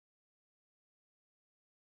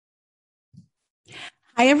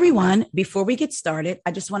Hi, everyone. Before we get started,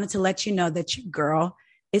 I just wanted to let you know that your girl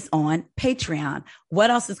is on Patreon. What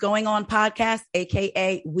Else is Going On podcast,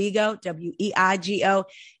 aka WeGo, WEIGO,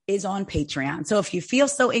 is on Patreon. So if you feel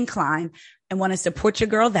so inclined and want to support your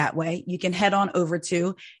girl that way, you can head on over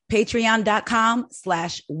to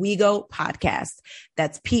patreon.com/WeGo podcast.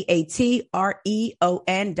 That's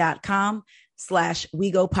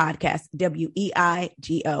patreon.com/WeGo podcast,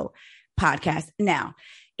 WEIGO podcast. Now,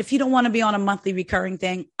 if you don't want to be on a monthly recurring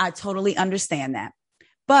thing, I totally understand that.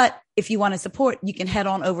 But if you want to support, you can head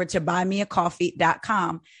on over to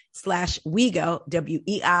buymeacoffee.com/WeGo,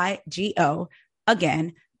 WEIGO.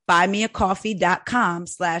 Again,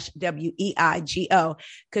 buymeacoffee.com/WEIGO.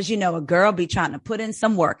 Because, you know, a girl be trying to put in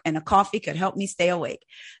some work and a coffee could help me stay awake.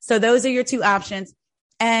 So those are your two options.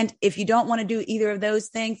 And if you don't want to do either of those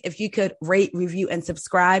things, if you could rate, review, and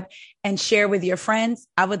subscribe and share with your friends,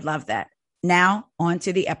 I would love that. Now, on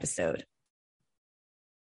to the episode.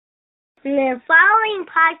 The following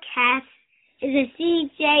podcast is a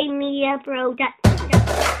CJ Media production.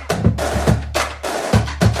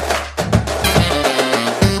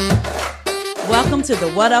 Welcome to the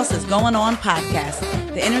What Else is Going On podcast,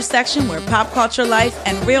 the intersection where pop culture life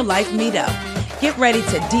and real life meet up. Get ready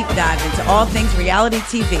to deep dive into all things reality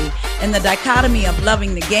TV and the dichotomy of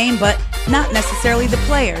loving the game, but not necessarily the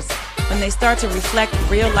players, when they start to reflect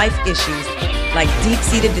real life issues like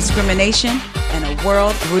deep-seated discrimination and a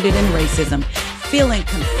world rooted in racism. Feeling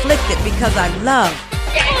conflicted because I love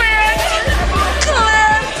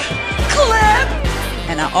clip.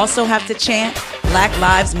 And I also have to chant Black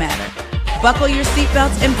Lives Matter. Buckle your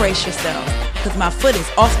seatbelts and brace yourselves, because my foot is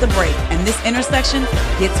off the brake and this intersection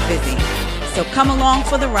gets busy. So come along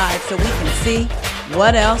for the ride so we can see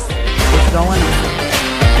what else is going on.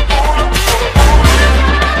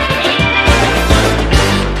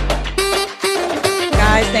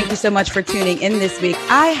 Guys, thank you so much for tuning in this week.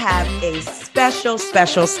 I have a special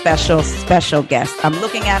guest. I'm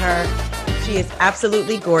looking at her. She is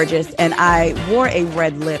absolutely gorgeous, and I wore a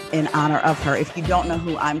red lip in honor of her. If you don't know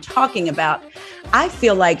who I'm talking about, I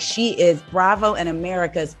feel like she is Bravo and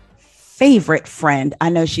America's favorite friend. I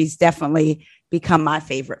know she's definitely become my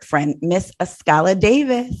favorite friend, Miss Askale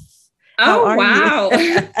Davis. Oh, wow.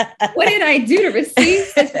 What did I do to receive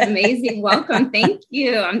such an amazing welcome? Thank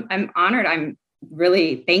you. I'm honored.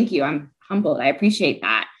 Thank you. I'm humbled. I appreciate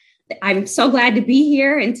that. I'm so glad to be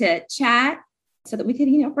here and to chat so that we could,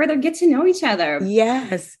 further get to know each other.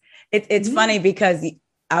 Yes. It's funny because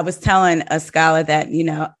I was telling Askale that,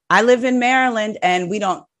 I live in Maryland and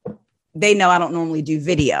they know I don't normally do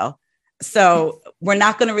video. So we're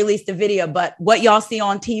not going to release the video, but what y'all see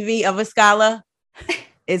on TV of Askale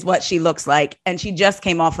is what she looks like. And she just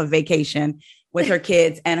came off of vacation with her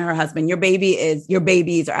kids and her husband. Your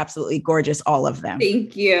babies are absolutely gorgeous, all of them.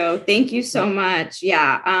 Thank you. Thank you so much.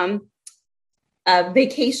 Yeah. A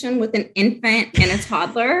vacation with an infant and a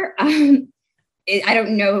toddler. I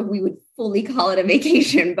don't know if we would fully call it a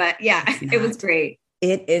vacation, but yeah, it was great.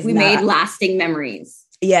 It is. We made lasting memories.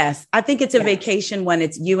 Yes. I think it's a vacation when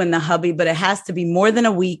it's you and the hubby, but it has to be more than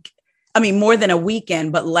a week. More than a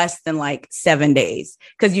weekend, but less than like 7 days,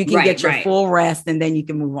 because you can get your full rest and then you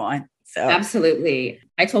can move on. So absolutely.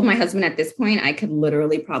 I told my husband at this point, I could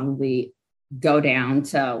literally probably go down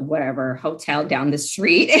to whatever hotel down the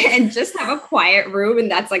street and just have a quiet room.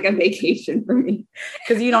 And that's like a vacation for me.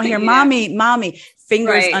 Because you don't hear mommy,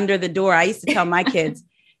 fingers under the door. I used to tell my kids,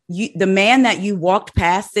 the man that you walked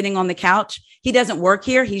past sitting on the couch, he doesn't work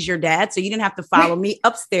here. He's your dad. So you didn't have to follow me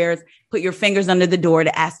upstairs, put your fingers under the door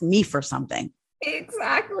to ask me for something.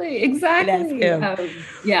 Exactly.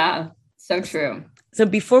 Yeah. So true. So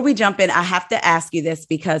before we jump in, I have to ask you this,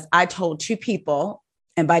 because I told two people,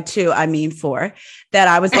 and by two, I mean four, that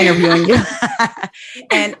I was interviewing you.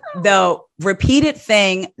 And the repeated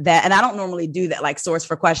thing and I don't normally do that, like source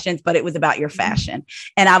for questions, but it was about your fashion.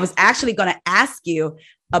 And I was actually going to ask you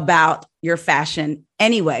about your fashion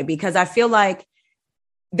anyway, because I feel like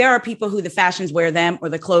there are people who the fashions wear them or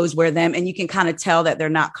the clothes wear them, and you can kind of tell that they're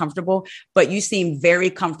not comfortable, but you seem very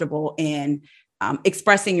comfortable in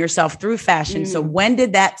expressing yourself through fashion. So when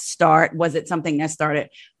did that start? Was it something that started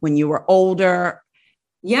when you were older?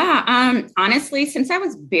 Yeah. Honestly, since I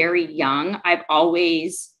was very young, I've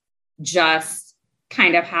always just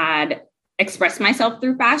kind of had expressed myself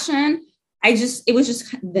through fashion. It was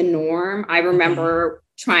just the norm. I remember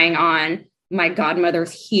trying on my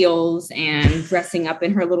godmother's heels and dressing up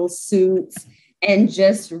in her little suits and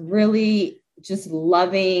just really just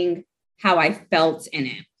loving how I felt in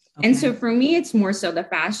it. Okay. And so for me, it's more so the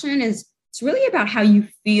fashion it's really about how you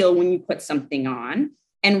feel when you put something on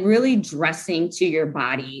and really dressing to your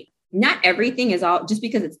body. not everything is all just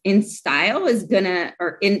because it's in style is gonna,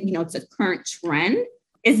 or in, it's a current trend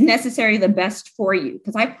is necessarily the best for you.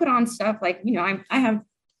 Cause I put on stuff like, I have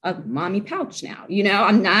a mommy pouch now,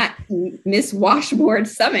 I'm not Miss Washboard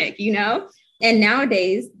stomach, and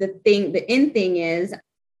nowadays the in thing is,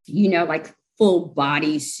 like full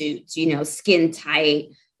body suits, skin tight,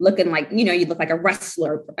 looking like, you look like a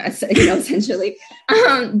wrestler, essentially.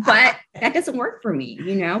 But that doesn't work for me,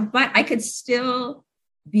 but I could still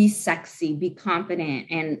be sexy, be confident,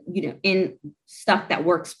 and, in stuff that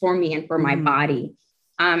works for me and for my body.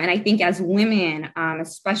 And I think as women,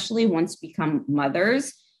 especially once become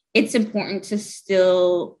mothers, it's important to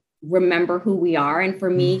still remember who we are. And for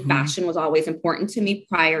me, fashion was always important to me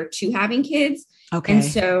prior to having kids. Okay. And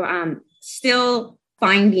so still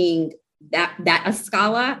finding that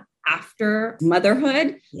Escala after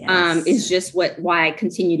motherhood is just why I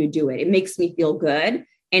continue to do it. It makes me feel good.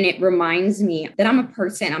 And it reminds me that I'm a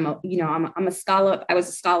person. I'm a Scala. I was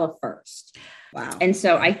a Scala first. Wow. And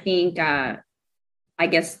so I think, I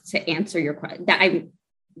guess to answer your question,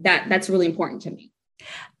 that's really important to me.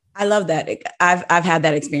 I love that. I've had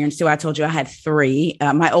that experience too. I told you I had three.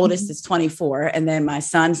 My oldest is 24, and then my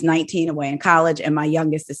son's 19 away in college, and my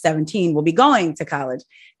youngest is 17, will be going to college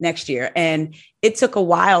next year. And it took a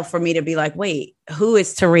while for me to be like, wait, who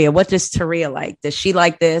is Taria? What does Taria like? Does she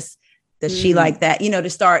like this? Does she like that? To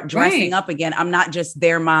start dressing up again. I'm not just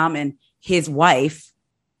their mom and his wife.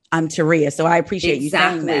 I'm Taria. So I appreciate you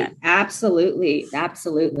saying that. Absolutely.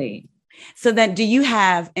 Absolutely. So then do you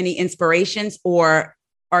have any inspirations, or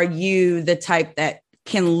are you the type that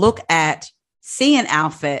can look at, see an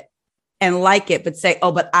outfit and like it, but say,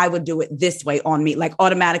 oh, but I would do it this way on me, like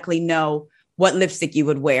automatically know what lipstick you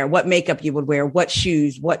would wear, what makeup you would wear, what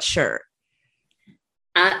shoes, what shirt?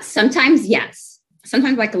 Sometimes, yes.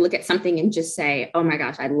 Sometimes I can look at something and just say, oh my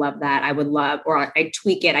gosh, I love that. I would love, or I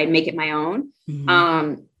tweak it. I make it my own.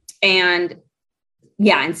 And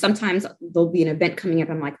sometimes there'll be an event coming up.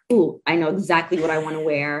 I'm like, ooh, I know exactly what I want to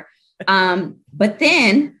wear. But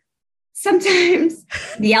then sometimes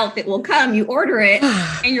the outfit will come, you order it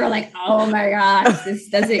and you're like, oh my gosh, this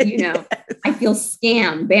doesn't, I feel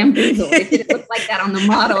scammed, bamboozled. It didn't look like that on the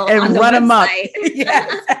model and on the run website.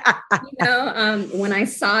 Them up. When I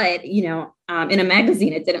saw it, in a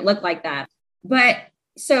magazine, it didn't look like that. But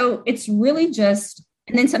so it's really just,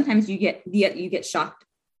 and then sometimes you get shocked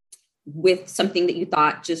with something that you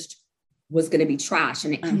thought just was going to be trash,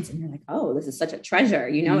 and it comes and you're like, oh, this is such a treasure.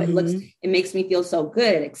 It makes me feel so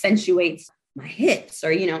good. It accentuates my hips,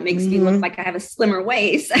 or, it makes me look like I have a slimmer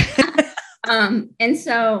waist. And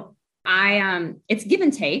so it's give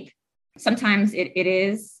and take. Sometimes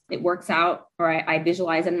it works out, or I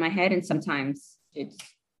visualize it in my head, and sometimes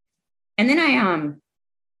and then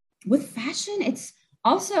with fashion, it's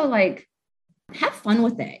also like, have fun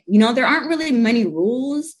with it. There aren't really many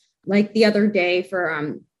rules. Like the other day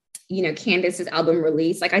for, Candace's album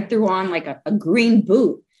release, like I threw on like a green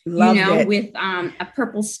boot, with a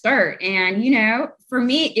purple skirt. And, for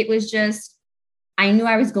me, it was just, I knew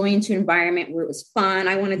I was going into an environment where it was fun.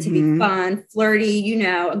 I wanted to be fun, flirty,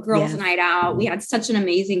 a girls' night out. We had such an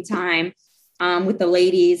amazing time with the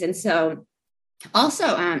ladies. And so also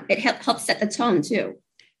it helps set the tone too.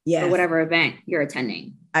 For whatever event you're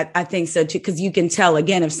attending. I think so too, because you can tell,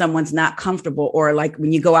 again, if someone's not comfortable, or like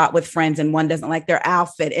when you go out with friends and one doesn't like their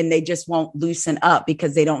outfit and they just won't loosen up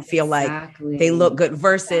because they don't feel like they look good,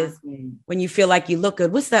 versus when you feel like you look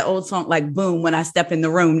good. What's that old song? Like, boom, when I step in the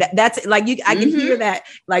room. That's like, I can hear that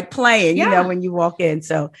like playing, when you walk in.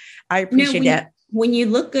 So I appreciate that. When you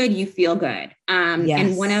look good, you feel good.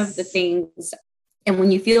 And one of the things, and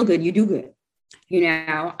when you feel good, you do good.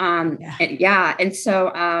 And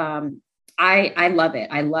so I love it.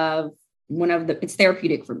 I love it's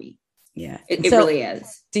therapeutic for me. Yeah. It really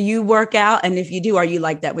is. Do you work out? And if you do, are you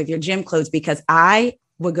like that with your gym clothes? Because I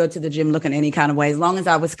would go to the gym looking any kind of way, as long as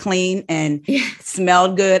I was clean and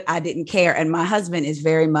smelled good, I didn't care. And my husband is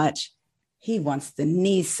very much, he wants the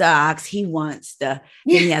knee socks. He wants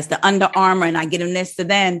he has the Under Armour, and I get him this. So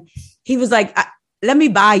then he was like, let me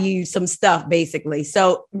buy you some stuff, basically.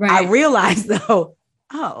 So I realized though,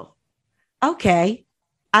 oh, okay.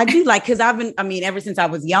 I do like, because ever since I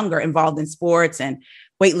was younger, involved in sports and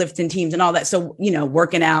weightlifting teams and all that. So,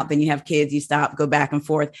 working out, then you have kids, you stop, go back and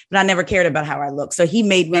forth. But I never cared about how I look. So he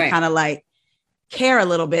made me kind of like care a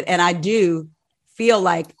little bit. And I do feel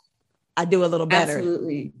like I do a little better.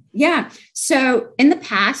 Absolutely. Yeah. So in the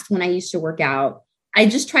past, when I used to work out, I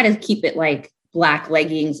just try to keep it like black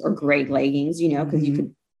leggings or gray leggings, because you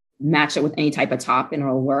could match it with any type of top and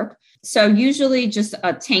it'll work. So usually just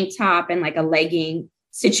a tank top and like a legging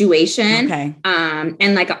situation. Okay.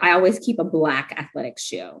 And like I always keep a black athletic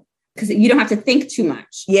shoe. because you don't have to think too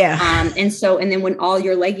much. Yeah. And then when all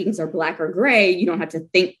your leggings are black or gray, you don't have to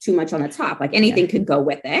think too much on the top. Like anything could go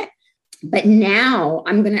with it. But now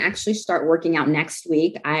I'm going to actually start working out next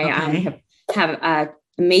week. I have an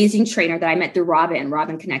amazing trainer that I met through Robin.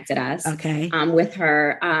 Robin connected us with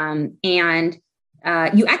her. And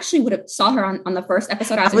you actually would have saw her on the first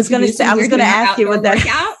episode. I was going to say, I was going to ask you what that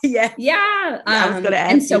workout. Yeah. I was going to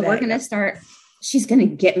ask. And so we're going to start. She's going to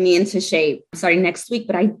get me into shape starting next week.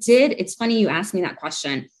 But it's funny you asked me that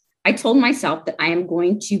question. I told myself that I am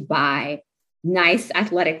going to buy nice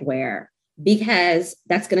athletic wear because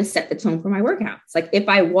that's going to set the tone for my workouts. Like if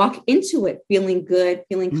I walk into it feeling good,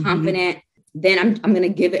 feeling confident, then I'm going to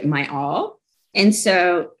give it my all. And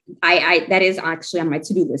so I that is actually on my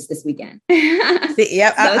to-do list this weekend.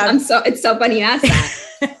 It's so funny you asked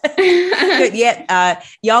that.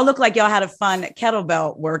 Y'all look like y'all had a fun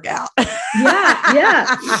kettlebell workout.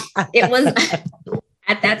 Yeah. It was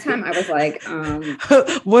at that time I was like,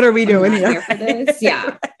 what are we doing here for this?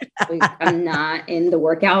 Yeah. I'm not in the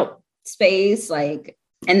workout space. Like,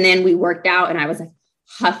 and then we worked out and I was like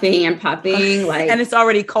huffing and puffing, like, and it's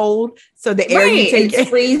already cold. So the air you take it's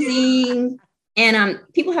freezing. And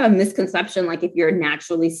people have a misconception, like if you're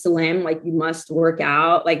naturally slim, like you must work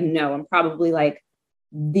out. Like, no, I'm probably like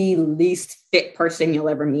the least fit person you'll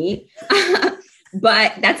ever meet.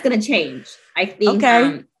 But that's going to change. I think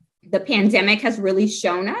the pandemic has really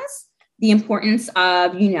shown us the importance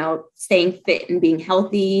of, staying fit and being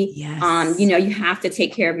healthy. Yes. You have to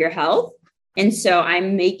take care of your health. And so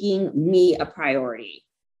I'm making me a priority.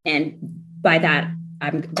 And by that,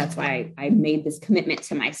 that's why I made this commitment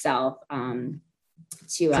to myself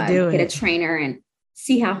to get a trainer and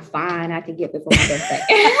see how fine I can get before my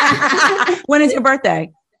birthday. When is your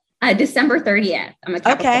birthday? December 30th. I'm a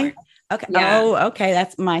Capricorn. Okay. Yeah. Oh, okay.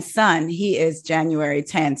 That's my son. He is January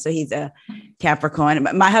 10th. So he's a Capricorn.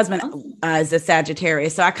 My husband is a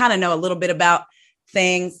Sagittarius. So I kind of know a little bit about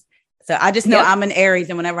things. So I just know I'm an Aries.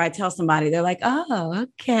 And whenever I tell somebody, they're like, oh,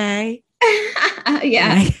 okay.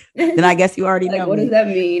 Yeah. Then I guess you already know. What does that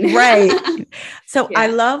mean? Right. So I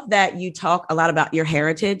love that you talk a lot about your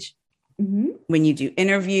heritage when you do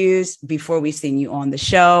interviews before we've seen you on the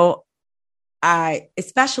show.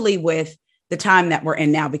 Especially with the time that we're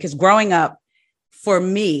in now, because growing up for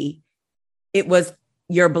me, it was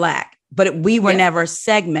you're Black, but we were never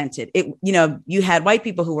segmented. You had white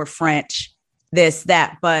people who were French, this,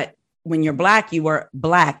 that, but when you're Black, you were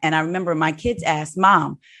Black. And I remember my kids asked,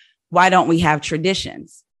 Mom, why don't we have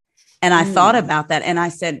traditions? And I thought about that. And I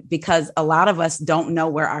said, because a lot of us don't know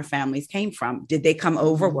where our families came from. Did they come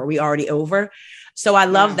over? Were we already over? So I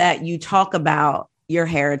love that you talk about your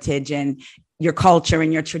heritage and your culture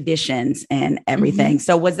and your traditions and everything.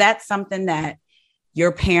 So was that something that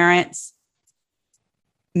your parents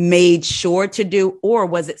made sure to do? Or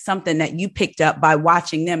was it something that you picked up by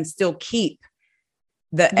watching them still keep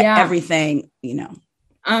everything,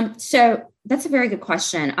 So that's a very good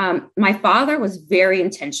question. My father was very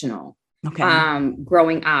intentional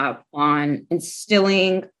growing up on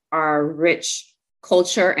instilling our rich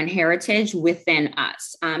culture and heritage within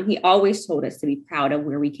us. He always told us to be proud of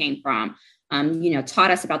where we came from,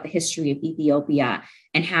 taught us about the history of Ethiopia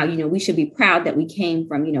and how, we should be proud that we came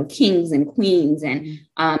from, kings and queens. And,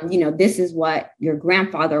 this is what your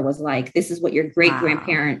grandfather was like. This is what your great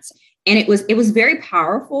grandparents. And it was very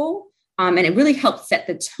powerful. And it really helped set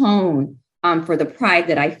the tone for the pride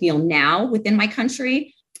that I feel now within my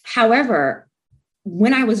country. However,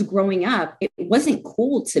 when I was growing up, it wasn't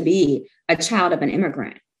cool to be a child of an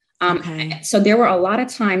immigrant. So there were a lot of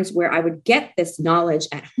times where I would get this knowledge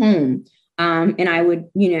at home and I would,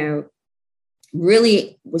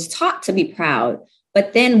 really was taught to be proud.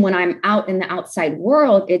 But then when I'm out in the outside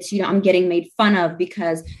world, it's, I'm getting made fun of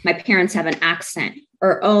because my parents have an accent.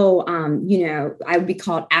 Or, I would be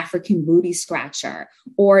called African booty scratcher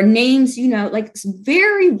or names, like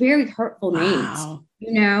very, very hurtful names,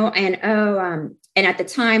 and at the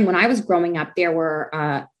time when I was growing up, there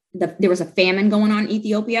was a famine going on in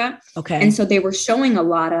Ethiopia. Okay. And so they were showing a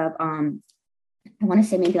lot of, I want to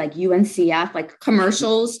say maybe like UNCF, like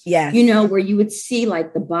commercials, where you would see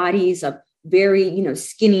like the bodies of very,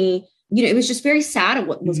 skinny, it was just very sad of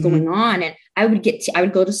what was going on. And I would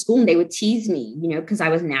go to school and they would tease me, because I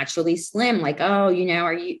was naturally slim, like, oh,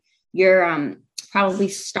 you're probably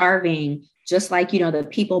starving, just like, the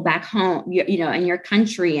people back home, in your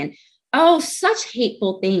country, and such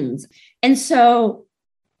hateful things. And so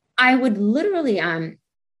I would literally, I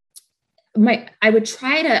would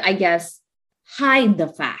try to, I guess, hide the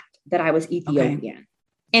fact that I was Ethiopian. Okay.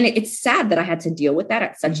 And it's sad that I had to deal with that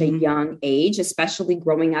at such a young age, especially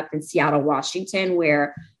growing up in Seattle, Washington,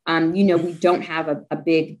 where We don't have a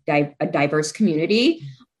big, diverse community.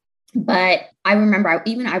 But I remember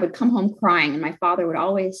I would come home crying, and my father would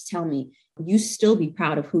always tell me, you still be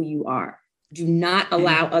proud of who you are. Do not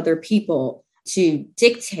allow other people to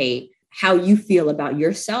dictate how you feel about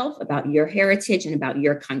yourself, about your heritage, and about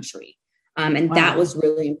your country. And that was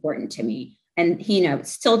really important to me. And,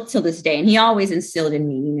 still till this day, and he always instilled in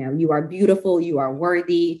me, you are beautiful, you are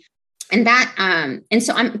worthy. And that, and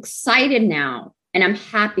so I'm excited now, and I'm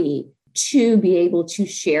happy to be able to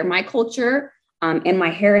share my culture and my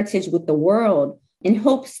heritage with the world, in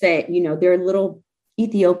hopes that, there are little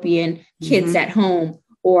Ethiopian kids at home,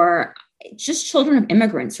 or just children of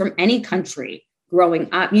immigrants from any country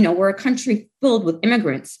growing up. We're a country filled with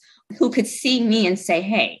immigrants who could see me and say,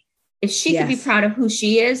 hey, if she could be proud of who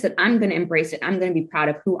she is, then I'm going to embrace it. I'm going to be proud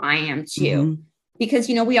of who I am too. Because,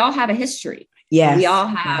 we all have a history. Yes. We all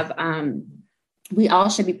have, we all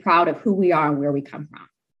should be proud of who we are and where we come from.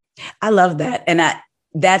 I love that. And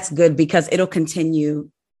that's good, because it'll continue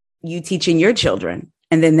you teaching your children,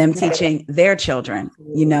 and then them teaching their children,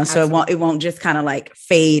 so it won't just kind of like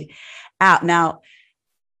fade out. Now,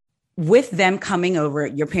 with them coming over,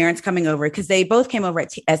 your parents coming over, because they both came over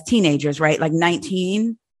as teenagers, right? Like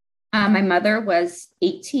 19. My mother was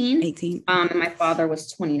 18. And my father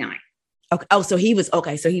was 29. Okay. Oh, so he was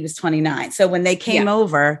 29. So when they came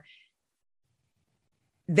over,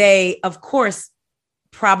 they, of course,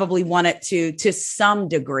 probably wanted to some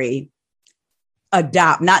degree,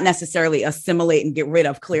 adopt, not necessarily assimilate and get rid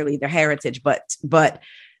of clearly their heritage, but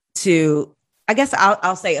to, I guess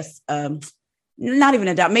I'll say, not even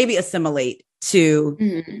adopt, maybe assimilate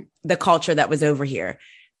to the culture that was over here.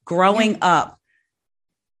 Growing up,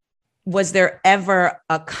 was there ever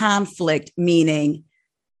a conflict, meaning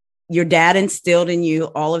your dad instilled in you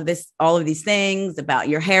all of these things about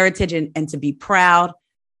your heritage and to be proud,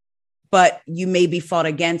 but you maybe fought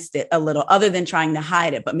against it a little, other than trying to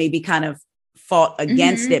hide it, but maybe kind of fought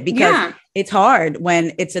against it, because it's hard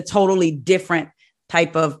when it's a totally different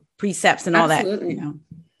type of precepts and all that.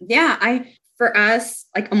 Yeah. For us,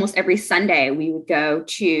 like almost every Sunday, we would go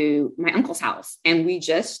to my uncle's house, and we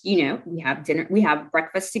just, we have dinner, we have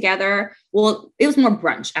breakfast together. Well, it was more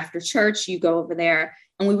brunch after church. You go over there,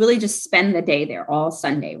 and we really just spend the day there all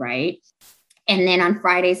Sunday. Right. And then on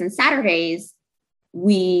Fridays and Saturdays,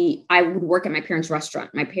 I would work at my parents'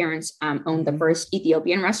 restaurant. My parents owned the first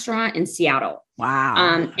Ethiopian restaurant in Seattle.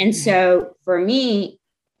 Wow. And so for me,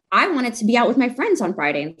 I wanted to be out with my friends on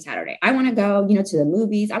Friday and Saturday. I want to go, to the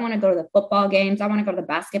movies. I want to go to the football games. I want to go to the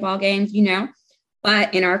basketball games,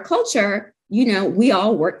 but in our culture, we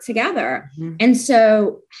all work together. And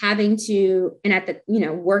so having to, and at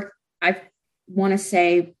the, work, I want to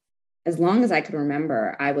say, as long as I could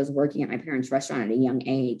remember, I was working at my parents' restaurant at a young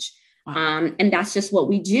age. Wow. And that's just what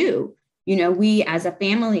we do. We as a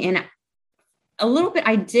family, and a little bit,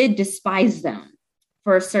 I did despise them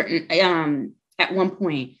for a certain, at one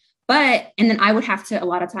point, and then I would have to a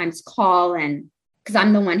lot of times call, and because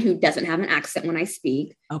I'm the one who doesn't have an accent when I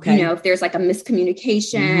speak, if there's like a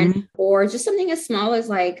miscommunication or just something as small as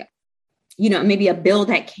like, maybe a bill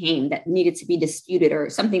that came that needed to be disputed, or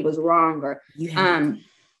something was wrong, or,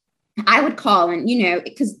 I would call, and,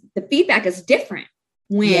 because the feedback is different.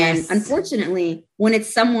 Unfortunately, when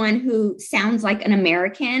it's someone who sounds like an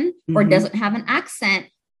American or doesn't have an accent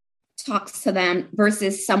talks to them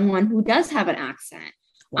versus someone who does have an accent.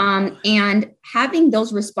 Wow. And having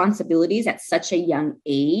those responsibilities at such a young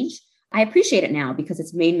age, I appreciate it now because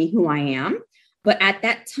it's made me who I am. But at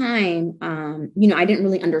that time, I didn't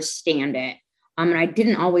really understand it. And I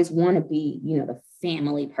didn't always want to be, the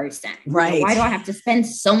family person. Right. Why do I have to spend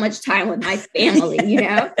so much time with my family?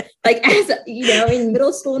 Like as in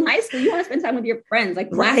middle school and high school, you want to spend time with your friends.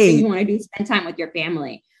 Like the last thing you want to do is spend time with your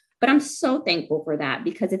family. But I'm so thankful for that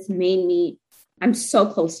because it's made me, I'm so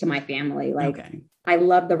close to my family. Like I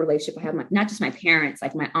love the relationship I have, not just my parents,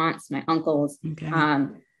 like my aunts, my uncles.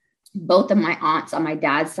 Both of my aunts on my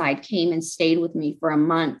dad's side came and stayed with me for a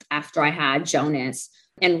month after I had Jonas.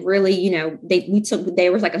 And really,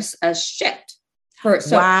 there was like a shift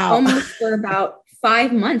almost for about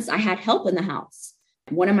 5 months, I had help in the house.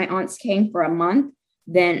 One of my aunts came for a month.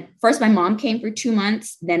 Then first my mom came for 2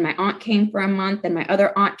 months. Then my aunt came for a month. Then my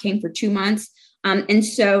other aunt came for 2 months. And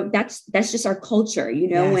so that's just our culture.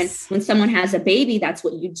 When someone has a baby, that's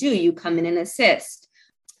what you do. You come in and assist.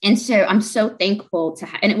 And so I'm so thankful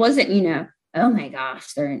and it wasn't, oh my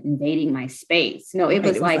gosh, they're invading my space. No, it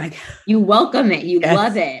was like you welcome it, you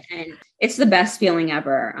love it. And it's the best feeling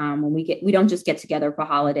ever. When we don't just get together for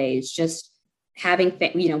holidays, just having,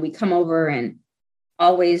 we come over and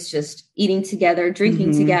always just eating together,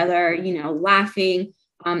 drinking together, laughing.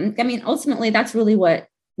 Ultimately that's really what,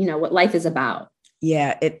 what life is about.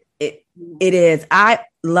 Yeah, it is. I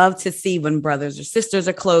love to see when brothers or sisters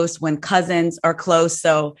are close, when cousins are close.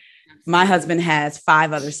 So my husband has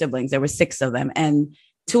 5 other siblings. There were 6 of them, and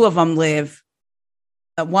 2 of them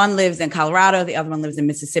one lives in Colorado, the other one lives in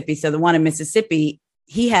Mississippi. So the one in Mississippi,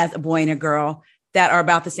 he has a boy and a girl that are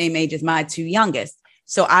about the same age as my 2 youngest.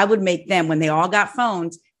 So I would make them, when they all got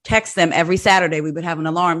phones, text them every Saturday. We would have an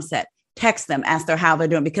alarm set, text them, ask them how they're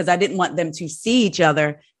doing, because I didn't want them to see each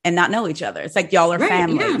other and not know each other. It's like, y'all are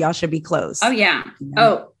family. Yeah. Y'all should be close. Oh, yeah.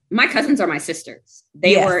 Oh, my cousins are my sisters.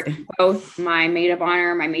 They were both my maid of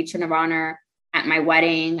honor, my matron of honor at my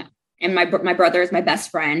wedding. And my brother is my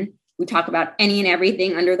best friend. We talk about any and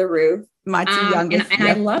everything under the roof. My 2 youngest. And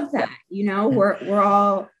I love that. We're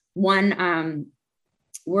all one.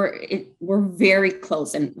 We're very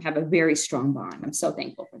close and have a very strong bond. I'm so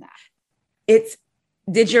thankful for that.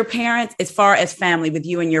 Did your parents, as far as family with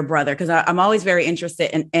you and your brother, because I'm always very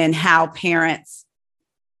interested in how parents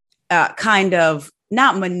kind of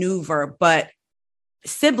not maneuver, but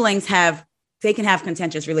siblings they can have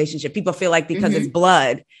contentious relationship. People feel like because it's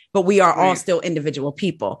blood, but we are all still individual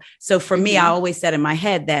people. So for me, I always said in my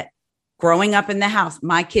head that growing up in the house,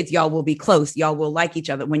 my kids, y'all will be close. Y'all will like each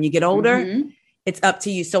other. When you get older, it's up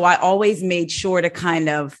to you. So I always made sure to kind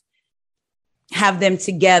of have them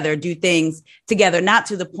together, do things together, not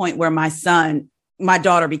to the point where my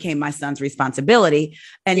daughter became my son's responsibility.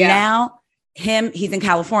 And now he's in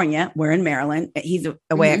California. We're in Maryland. He's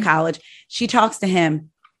away at college. She talks to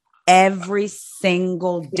him every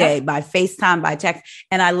single day by FaceTime, by text.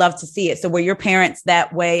 And I love to see it. So were your parents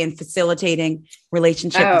that way in facilitating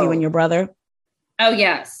relationship with you and your brother? Oh,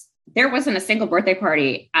 yes. There wasn't a single birthday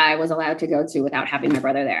party I was allowed to go to without having my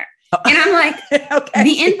brother there. And I'm like,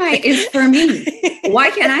 the invite is for me. Why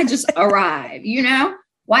can't I just arrive?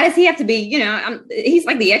 Why does he have to be, he's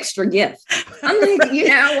like the extra gift. I'm like,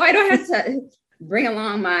 why do I have to bring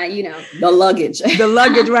along my, the luggage? The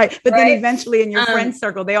luggage, right. But then eventually in your friend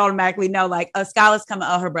circle, they automatically know like, Skylar's coming.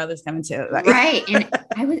 Oh, her brother's coming too. Like, right. And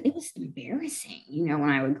it was embarrassing, when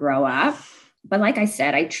I would grow up. But like I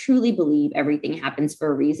said, I truly believe everything happens for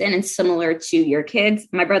a reason. And similar to your kids,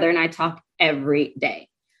 my brother and I talk every day.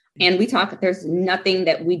 And there's nothing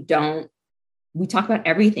that we talk about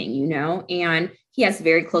everything, and he has a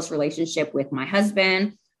very close relationship with my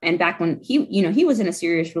husband. And back when he was in a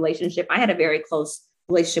serious relationship, I had a very close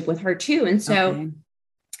relationship with her too. And so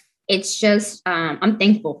it's just, I'm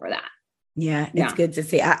thankful for that. Yeah, it's good to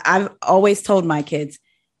see. I've always told my kids,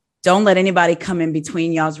 don't let anybody come in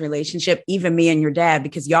between y'all's relationship, even me and your dad,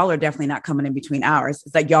 because y'all are definitely not coming in between ours.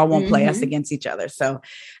 It's like y'all won't play us against each other. So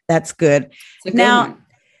that's good. Now,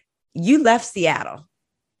 you left Seattle,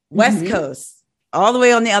 West Coast, all the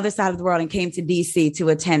way on the other side of the world and came to DC to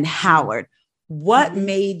attend Howard. What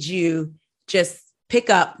made you just pick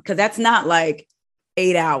up? Because that's not like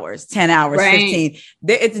 8 hours, 10 hours, 15.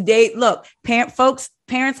 It's a day. Look, parents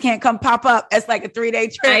can't come pop up. It's like a 3-day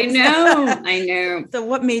trip. I know. So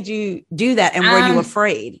what made you do that? And were you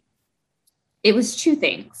afraid? It was 2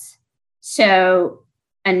 things. So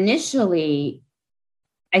initially,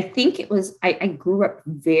 I think it was, I grew up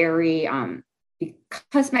very,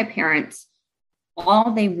 because my parents,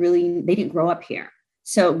 they didn't grow up here.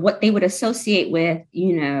 So what they would associate with,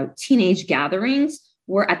 teenage gatherings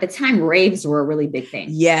were at the time, raves were a really big thing.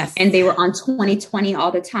 Yes. And they were on 2020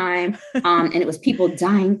 all the time. And it was people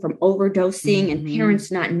dying from overdosing and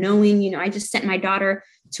parents not knowing, I just sent my daughter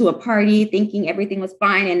to a party thinking everything was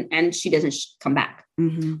fine and she doesn't come back.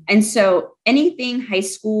 And so anything high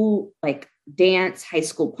school, like dance, high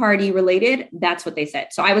school party related, that's what they said.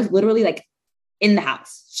 So I was literally like in the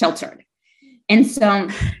house, sheltered. And so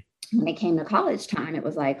when it came to college time, it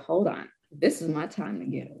was like, hold on, this is my time to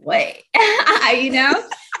get away,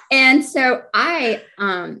 And so my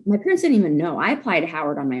parents didn't even know. I applied to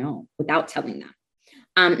Howard on my own without telling them.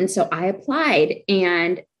 And so I applied,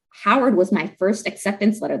 and Howard was my first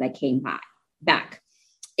acceptance letter that came back.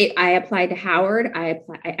 I applied to Howard.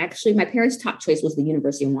 My parents' top choice was the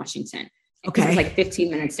University of Washington. Okay. It was like 15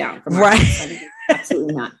 minutes down from our house.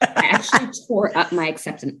 Absolutely not. I actually tore up my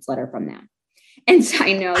acceptance letter from them. And so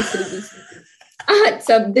I know,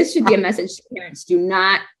 so this should be a message to parents: do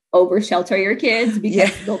not over shelter your kids,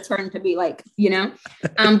 because they'll turn to be like,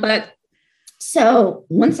 but so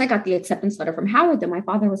once I got the acceptance letter from Howard, then my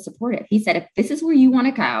father was supportive. He said, if this is where you want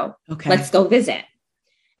to go, let's go visit.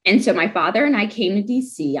 And so my father and I came to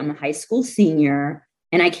DC. I'm a high school senior,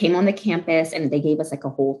 and I came on the campus, and they gave us like a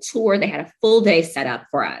whole tour. They had a full day set up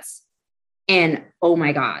for us. And oh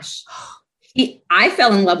my gosh, I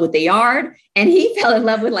fell in love with the yard, and he fell in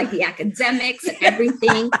love with like the academics and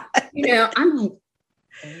everything. I'm like,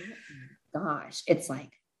 oh my gosh, it's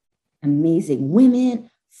like amazing women,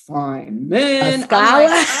 fine men. A scholar.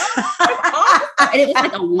 Like, oh, and it was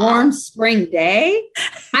like a warm spring day.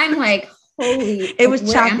 I'm like, holy. It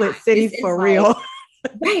was Chocolate City for real.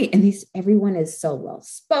 Right. And everyone is so well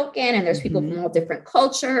spoken, and there's people from all different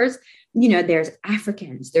cultures. There's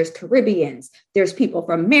Africans, there's Caribbeans, there's people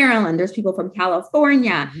from Maryland, there's people from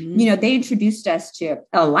California. They introduced us to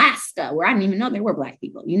Alaska, where I didn't even know there were Black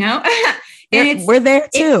people, and we're there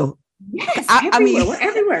too. Yes, we're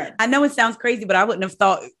everywhere. I know it sounds crazy, but I wouldn't have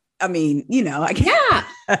thought, I guess. Yeah.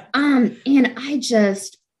 And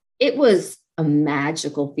it was a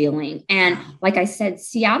magical feeling. And like I said,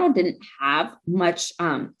 Seattle didn't have much,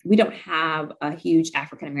 we don't have a huge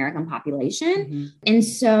African-American population. And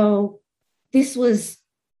so this was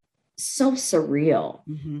so surreal.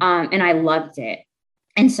 And I loved it.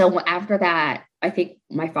 And so after that, I think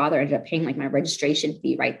my father ended up paying like my registration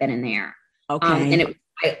fee right then and there. Okay. And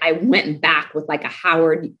I went back with like a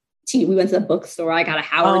Howard we went to the bookstore. I got a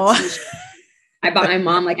Howard t-shirt. I bought my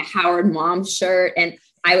mom like a Howard mom shirt. And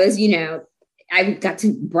I was, I got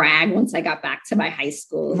to brag once I got back to my high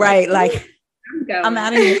school. Right. Like I'm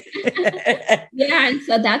out of here. Yeah. And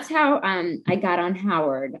so that's how I got on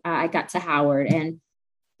Howard. I got to Howard, and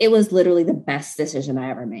it was literally the best decision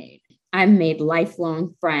I ever made. I made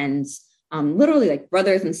lifelong friends, literally like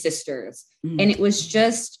brothers and sisters. And it was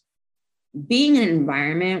just being in an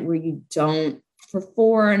environment where you don't, for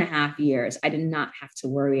 4.5 years, I did not have to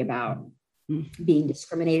worry about being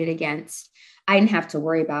discriminated against. I didn't have to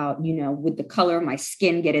worry about, would the color of my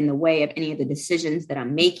skin get in the way of any of the decisions that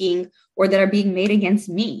I'm making or that are being made against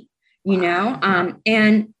me,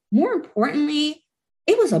 and more importantly,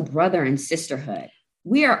 it was a brother and sisterhood.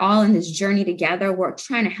 We are all in this journey together. We're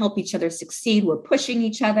trying to help each other succeed. We're pushing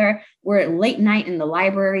each other. We're at late night in the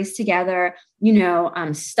libraries together,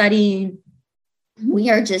 studying. We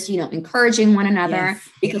are just, encouraging one another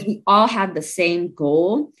because we all have the same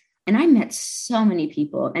goal. And I met so many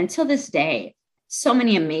people, and till this day, so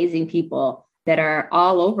many amazing people that are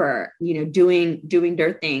all over, doing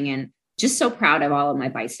their thing, and just so proud of all of my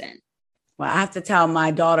bison. Well, I have to tell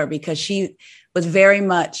my daughter, because she was very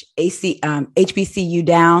much HBCU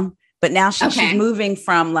down, but now she's moving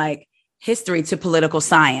from like history to political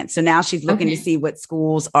science. So now she's looking to see what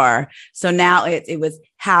schools are. So now it was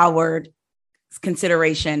Howard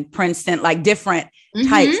consideration, Princeton, like different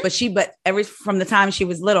types. But from the time she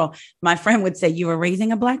was little, my friend would say, "You were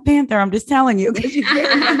raising a Black Panther." I'm just telling you,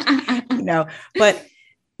 but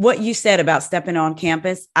what you said about stepping on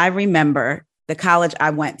campus, I remember the college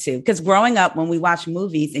I went to, because growing up, when we watch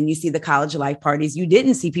movies and you see the college life parties, you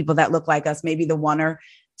didn't see people that look like us, maybe the one or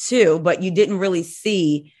two, but you didn't really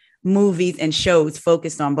see movies and shows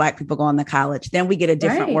focused on Black people going to college. Then we get a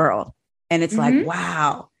different world. And it's like,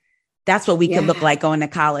 wow, that's what we could look like going to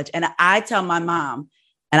college. And I tell my mom,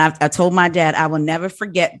 and I told my dad, I will never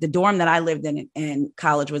forget the dorm that I lived in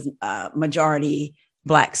college was majority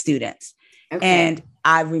Black students. And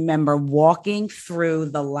I remember walking through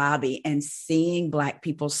the lobby and seeing Black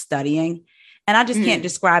people studying. And I just can't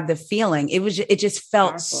describe the feeling. It just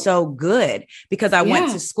felt so good, because I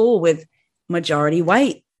went to school with majority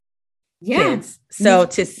white kids. So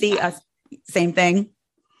to see us, same thing.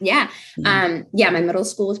 My middle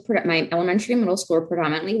school was my elementary and middle school were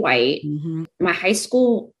predominantly white. My high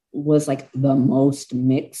school was like the most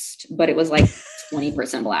mixed, but it was like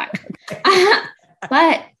 20% Black.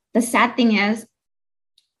 But the sad thing is,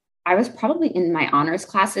 I was probably in my honors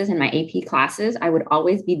classes and my AP classes, I would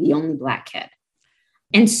always be the only Black kid.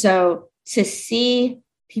 And so to see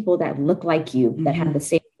people that look like you, that have the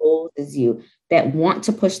same goals as you, that want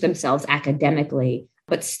to push themselves academically,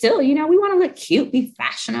 but still, we want to look cute, be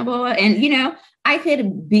fashionable. And, I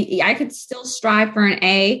could still strive for an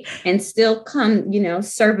A and still come,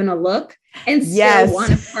 serving a look and still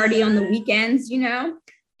want to party on the weekends.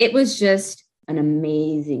 It was just an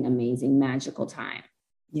amazing, amazing, magical time.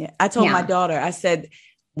 Yeah. I told my daughter, I said,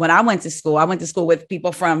 when I went to school with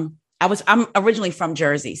people I'm originally from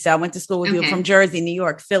Jersey. So I went to school with people from Jersey, New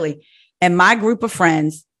York, Philly. And my group of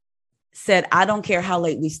friends said, I don't care how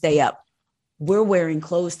late we stay up. We're wearing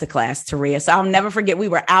clothes to class, Taria. So I'll never forget. We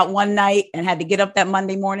were out one night and had to get up that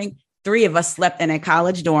Monday morning. 3 of us slept in a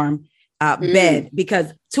college dorm bed,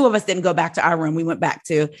 because 2 of us didn't go back to our room. We went back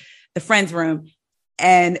to the friend's room.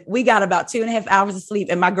 And we got about 2.5 hours of sleep.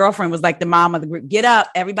 And my girlfriend was like the mom of the group. Get up,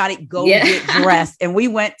 everybody, go get dressed. And we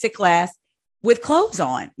went to class with clothes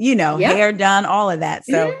on, hair done, all of that.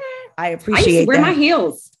 So I appreciate I used to wear that. my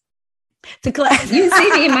heels to class. You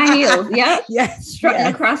see me in my heels. Yep. Yes. Strutting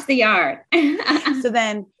across the yard. So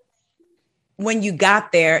then when you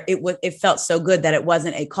got there, it felt so good that it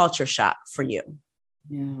wasn't a culture shock for you.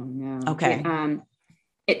 No. Okay.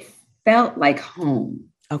 felt like home.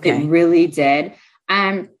 Okay. It really did.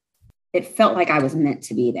 It felt like I was meant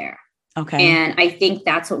to be there. Okay. And I think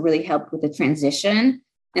that's what really helped with the transition.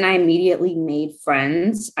 And I immediately made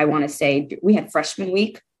friends. I want to say we had freshman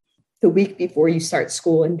week, the week before you start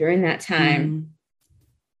school. And during that time,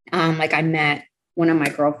 like I met one of my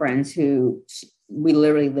girlfriends who we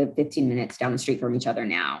literally live 15 minutes down the street from each other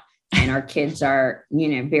now. And our kids are, you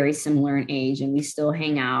know, very similar in age and we still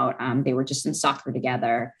hang out. They were just in soccer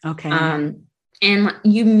together. Okay. And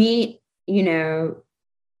you meet, you know,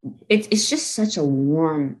 it's just such a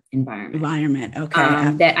warm environment.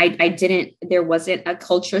 Okay. That I didn't, there wasn't a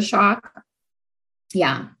culture shock.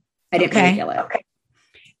 Yeah. I didn't really feel it. Okay.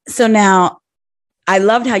 So now I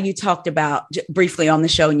loved how you talked about briefly on the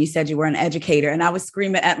show and you said you were an educator and I was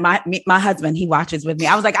screaming at my husband. He watches with me.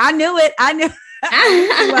 I was like, I knew it.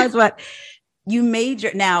 It was what you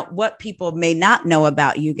majored. Now, what people may not know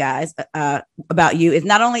about you guys, about you is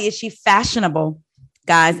not only is she fashionable,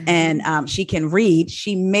 guys, and she can read.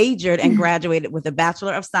 She majored and graduated with a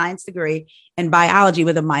Bachelor of Science degree in biology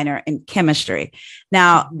with a minor in chemistry.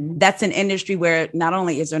 Now, that's an industry where not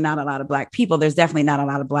only is there not a lot of Black people, there's definitely not a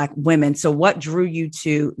lot of Black women. So what drew you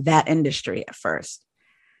to that industry at first?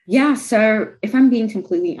 Yeah. So if I'm being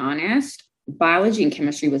completely honest, biology and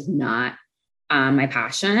chemistry was not my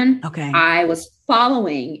passion. Okay. I was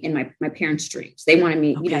following in my parents' dreams. They wanted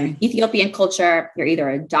me, you know, Ethiopian culture, you're either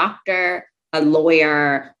a doctor, a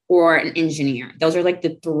lawyer, or an engineer. Those are like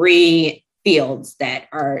the three fields that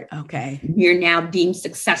are, you're now deemed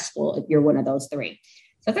successful if you're one of those three.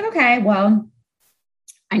 So I was like, okay, well,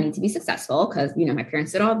 I need to be successful because, you know, my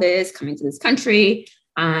parents did all this, coming to this country,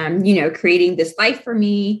 you know, creating this life for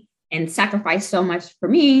me and sacrificed so much for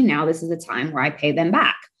me. Now this is the time where I pay them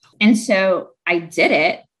back. And so I did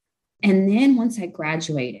it. And then once I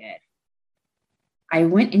graduated, I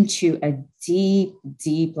went into a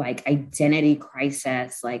deep, like identity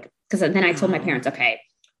crisis. Like, because then I told my parents, okay,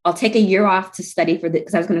 I'll take a year off to study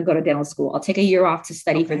because I was going to go to dental school. I'll take a year off to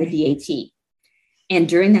study for the DAT. And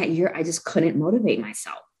during that year, I just couldn't motivate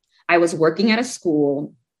myself. I was working at a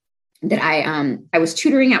school that I was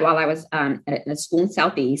tutoring at while I was at a school in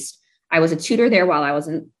Southeast. I was a tutor there while I was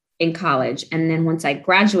in college. And then once I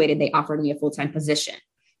graduated, they offered me a full-time position.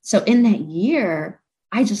 So in that year,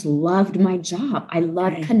 I just loved my job. I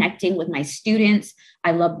loved connecting with my students.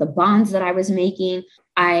 I loved the bonds that I was making.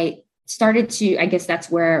 I started to, I guess that's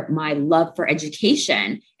where my love for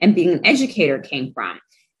education and being an educator came from.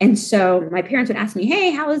 And so my parents would ask me,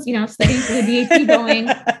 hey, how is, you know, studying for the DAT going?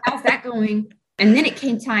 How's that going? And then it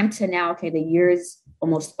came time to now, okay, the year's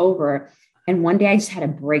almost over. And one day I just had a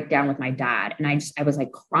breakdown with my dad. And I was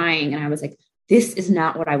like crying and I was like, this is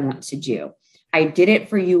not what I want to do. I did it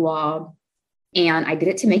for you all. And I did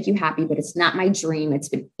it to make you happy, but it's not my dream. It's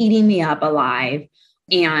been eating me up alive.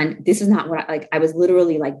 And this is not what I was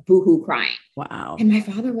literally like boohoo crying. Wow. And my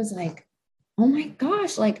father was like, oh my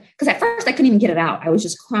gosh. Like, cause at first I couldn't even get it out. I was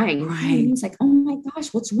just crying. And he was like, oh my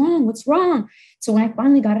gosh, what's wrong? What's wrong? So when I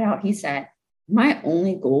finally got it out, he said, my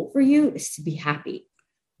only goal for you is to be happy.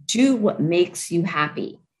 Do what makes you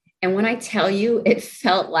happy. And when I tell you, it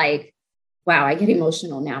felt like, wow, I get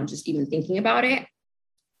emotional now. I'm just even thinking about it.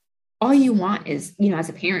 All you want is, you know, as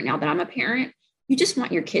a parent, now that I'm a parent, you just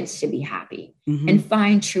want your kids to be happy and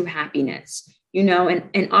find true happiness, you know,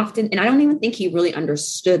 and often, and I don't even think he really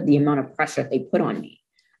understood the amount of pressure they put on me.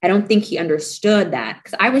 I don't think he understood that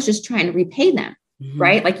because I was just trying to repay them,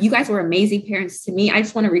 right? Like you guys were amazing parents to me. I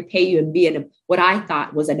just want to repay you and be what I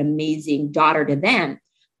thought was an amazing daughter to them.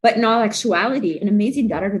 But in all actuality, an amazing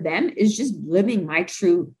daughter to them is just being my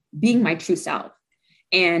true self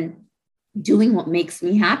and doing what makes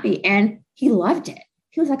me happy. And he loved it.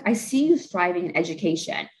 He was like, I see you striving in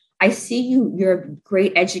education. I see you're a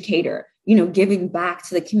great educator, you know, giving back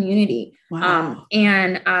to the community. Wow.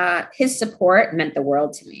 And his support meant the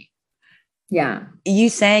world to me. Yeah. You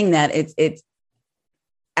saying that it's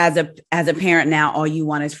as a parent now, all you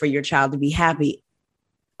want is for your child to be happy.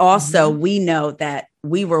 Also, we know that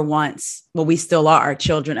we were once, well, we still are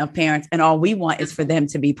children of parents, and all we want is for them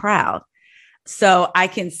to be proud. So I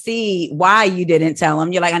can see why you didn't tell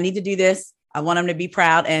them. You're like, I need to do this. I want them to be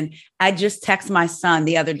proud. And I just texted my son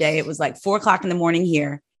the other day. It was like 4:00 in the morning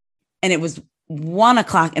here. And it was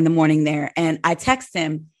 1:00 in the morning there. And I texted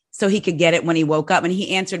him so he could get it when he woke up, and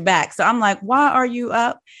he answered back. So I'm like, why are you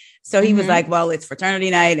up? So he was like, well, it's fraternity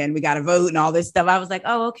night and we got to vote and all this stuff. I was like,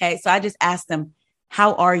 oh, okay. So I just asked him,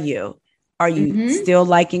 how are you? Are you still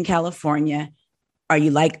liking California? Are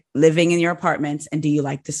you like living in your apartments? And do you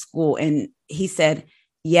like the school? And he said,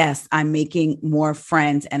 yes, I'm making more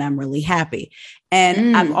friends and I'm really happy.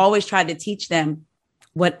 And I've always tried to teach them,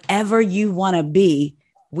 whatever you want to be,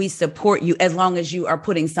 we support you as long as you are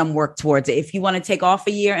putting some work towards it. If you want to take off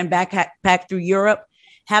a year and backpack through Europe,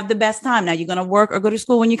 have the best time. Now you're going to work or go to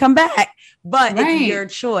school when you come back, but it's your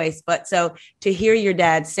choice. But so to hear your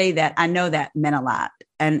dad say that, I know that meant a lot.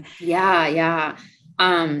 And yeah.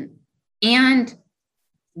 And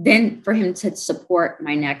then for him to support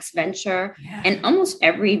my next venture and almost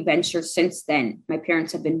every venture since then, my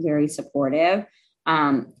parents have been very supportive.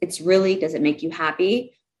 It's really, does it make you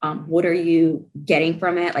happy? What are you getting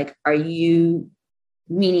from it? Like,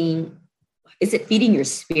 is it feeding your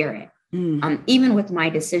spirit? Even with my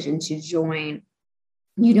decision to join,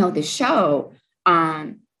 the show,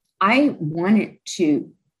 I wanted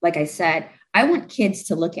to, like I said, I want kids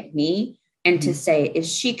to look at me and to say, if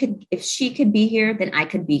she could be here, then I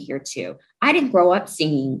could be here too. I didn't grow up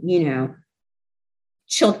seeing, a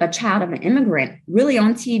child of an immigrant really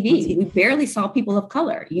on TV. We barely saw people of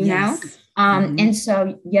color, you know? And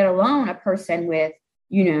so yet alone a person with,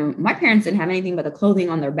 my parents didn't have anything but the clothing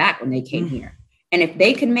on their back when they came here. And if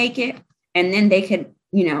they could make it, and then they could,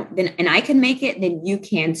 and I can make it, then you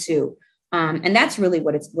can too. And that's really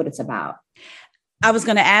what it's about. I was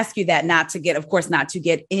going to ask you that, not to get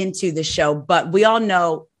into the show, but we all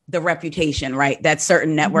know the reputation, right? That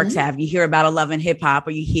certain networks have. You hear about Love and Hip Hop,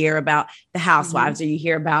 or you hear about the Housewives, or you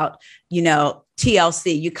hear about,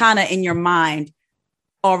 TLC. You kind of in your mind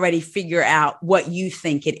already figure out what you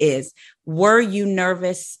think it is. Were you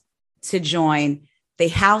nervous to join the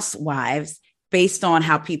Housewives based on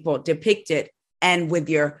how people depict it and with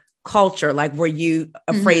your culture? Like, were you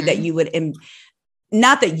afraid that you would,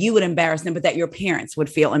 not that you would embarrass them, but that your parents would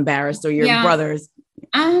feel embarrassed, or your brothers?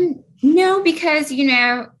 No, because,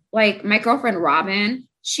 like my girlfriend, Robin,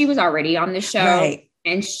 she was already on the show, right.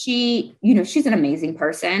 And she, she's an amazing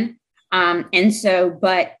person. And so,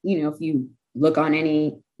 but, if you look on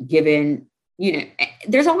any given,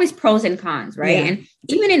 there's always pros and cons, right? Yeah. And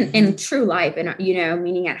even in true life and,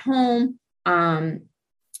 meaning at home,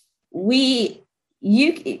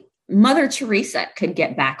 Mother Teresa could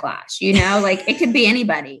get backlash, like it could be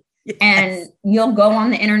anybody. Yes. And you'll go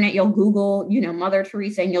on the internet, you'll Google, Mother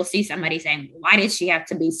Teresa, and you'll see somebody saying, why did she have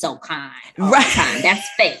to be so kind all the time? That's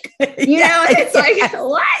fake. It's like,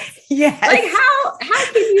 what? Yes. Like, how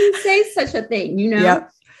can you say such a thing,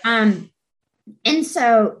 Yep. And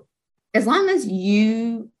so as long as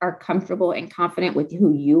you are comfortable and confident with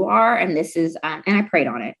who you are, and this is, and I prayed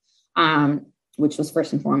on it, which was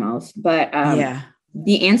first and foremost, but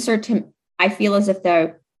the answer I feel as if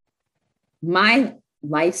my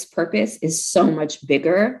life's purpose is so much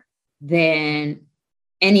bigger than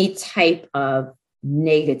any type of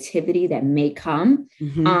negativity that may come.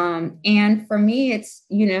 And for me, it's,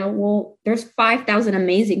 there's 5,000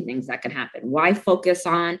 amazing things that can happen. Why focus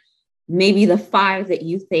on maybe the 5 that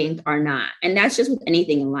you think are not? And that's just with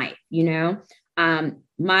anything in life,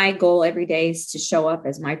 my goal every day is to show up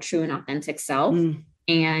as my true and authentic self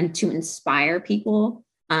and to inspire people.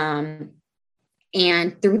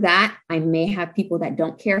 And through that, I may have people that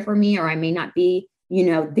don't care for me, or I may not be,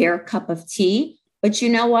 their cup of tea, but you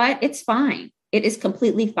know what? It's fine. It is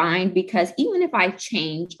completely fine, because even if I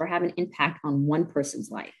change or have an impact on one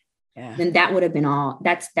person's life, then that would have been all.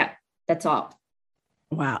 That's all.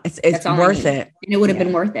 Wow. It's worth it. And it would have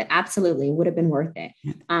been worth it. Absolutely. It would have been worth it.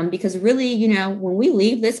 Because really, when we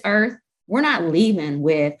leave this earth, we're not leaving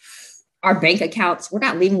with our bank accounts. We're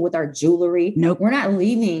not leaving with our jewelry. Nope. We're not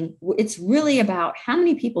leaving. It's really about how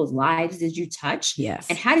many people's lives did you touch? Yes.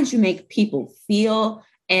 And how did you make people feel?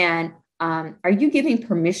 And are you giving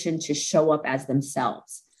permission to show up as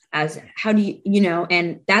themselves? How do you,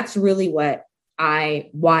 and that's really why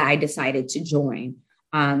I decided to join.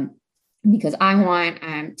 Because I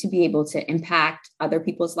want to be able to impact other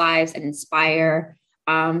people's lives and inspire.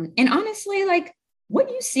 And honestly, like,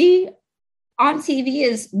 what you see on TV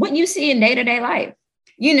is what you see in day-to-day life.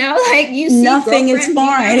 Like you see nothing is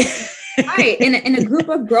foreign. Right. In a group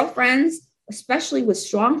of girlfriends, especially with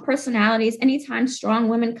strong personalities, anytime strong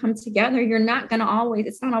women come together,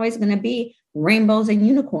 it's not always going to be rainbows and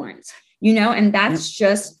unicorns, and that's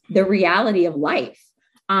just the reality of life.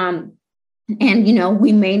 And,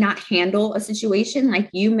 we may not handle a situation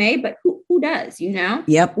like you may, but who does,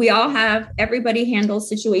 Yep. Everybody handles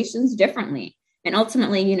situations differently. And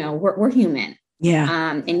ultimately, we're human.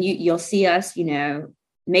 Yeah. And you'll see us,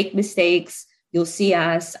 make mistakes. You'll see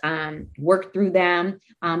us work through them.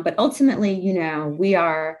 But ultimately, we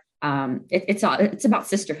are, it's about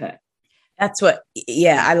sisterhood. That's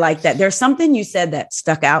I like that. There's something you said that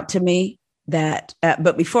stuck out to me but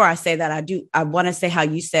before I say that, I want to say how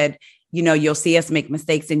you said, you'll see us make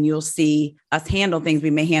mistakes and you'll see us handle things. We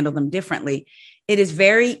may handle them differently. it is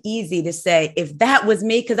very easy to say, if that was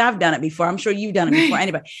me, because I've done it before, I'm sure you've done it before,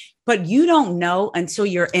 anybody, but you don't know until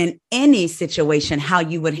you're in any situation how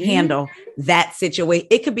you would handle that situation.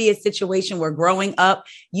 It could be a situation where growing up,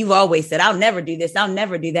 you've always said, I'll never do this, I'll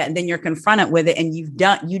never do that. And then you're confronted with it and you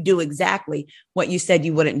do exactly what you said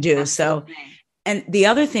you wouldn't do. Absolutely. So, and the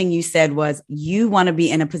other thing you said was you want to be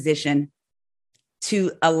in a position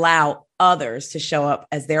to allow others to show up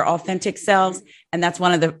as their authentic selves. And that's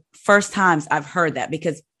one of the first times I've heard that,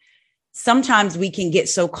 because sometimes we can get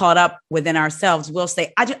so caught up within ourselves. We'll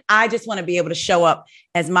say, I just want to be able to show up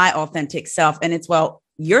as my authentic self. And it's, well,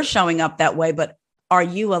 you're showing up that way, but are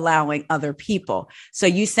you allowing other people? So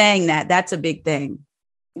you saying that, that's a big thing.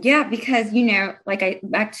 Yeah, because,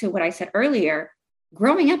 back to what I said earlier,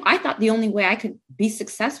 growing up, I thought the only way I could be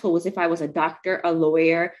successful was if I was a doctor, a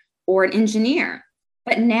lawyer, or an engineer.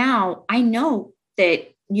 But now I know that,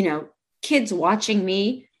 kids watching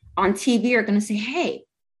me on TV are going to say, hey,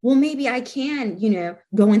 well, maybe I can,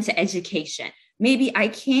 go into education. Maybe I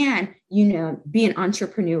can, be an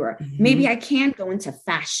entrepreneur. Mm-hmm. Maybe I can go into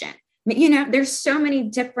fashion. There's so many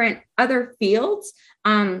different other fields.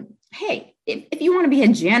 Hey, if you want to be a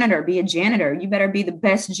janitor, be a janitor. You better be the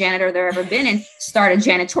best janitor there ever been and start a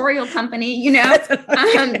janitorial company, and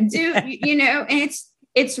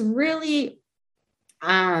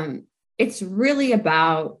it's really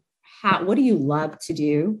about what do you love to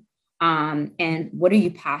do? And what are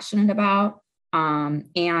you passionate about?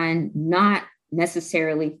 And not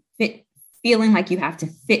necessarily feeling like you have to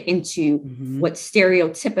fit into what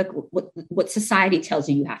stereotypical, what society tells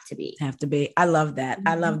you have to be. I love that.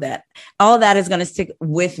 I love that. All that is going to stick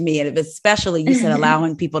with me. And especially you said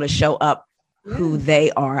allowing people to show up who they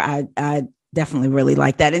are. I definitely really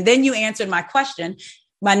like that. And then you answered my question.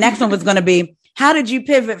 My next one was going to be, how did you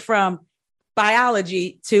pivot from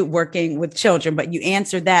biology to working with children? But you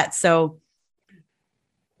answered that. So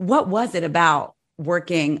what was it about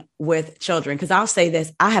working with children? Because I'll say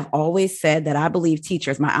this, I have always said that I believe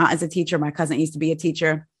teachers, my aunt is a teacher, my cousin used to be a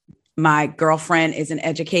teacher, my girlfriend is an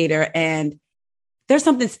educator, and there's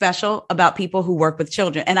something special about people who work with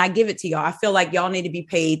children. And I give it to y'all. I feel like y'all need to be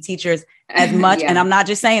paid teachers as much. And I'm not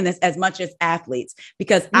just saying this, as much as athletes,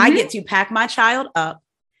 because I get to pack my child up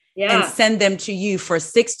and send them to you for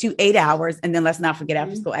 6 to 8 hours. And then let's not forget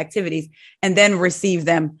after school activities, and then receive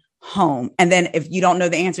them home. And then if you don't know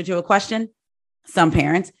the answer to a question, some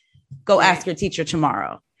parents go ask your teacher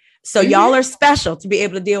tomorrow. So y'all are special to be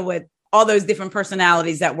able to deal with all those different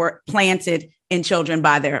personalities that were planted in children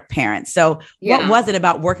by their parents. So what was it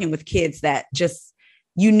about working with kids that just,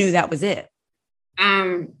 you knew that was it?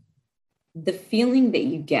 The feeling that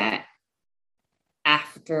you get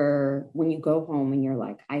after when you go home and you're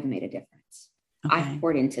like, I've made a difference. Okay. I've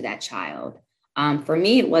poured into that child. For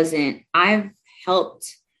me, it wasn't, I've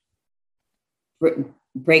helped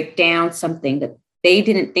break down something that they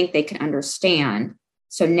didn't think they could understand.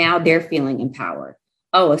 So now they're feeling empowered.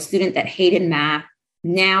 Oh, a student that hated math,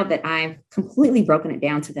 now that I've completely broken it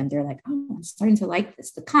down to them, they're like, oh, I'm starting to like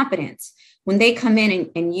this. The confidence. When they come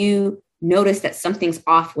in and you notice that something's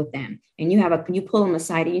off with them and you pull them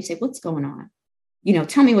aside and you say, what's going on?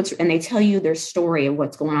 Tell me and they tell you their story of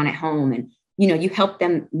what's going on at home. And, you help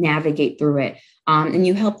them navigate through it. And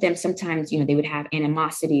you help them sometimes, they would have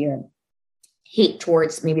animosity or hate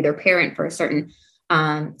towards maybe their parent for a certain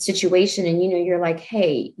situation. And, you're like,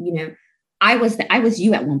 hey, I was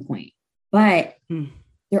you at one point, but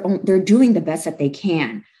they're doing the best that they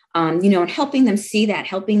can, and helping them see that,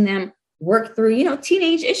 helping them work through,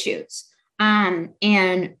 teenage issues,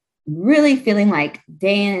 and really feeling like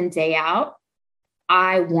day in and day out,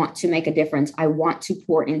 I want to make a difference. I want to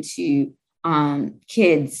pour into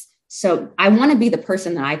kids. So I want to be the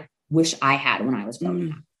person that I wish I had when I was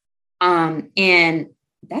growing up. And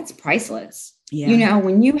that's priceless. Yeah.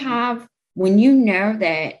 When you know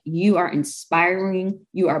that you are inspiring,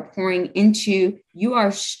 you are pouring into, you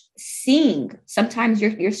are seeing, sometimes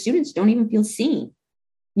your students don't even feel seen,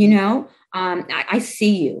 I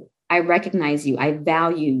see you, I recognize you, I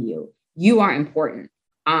value you, you are important.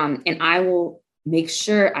 And I will make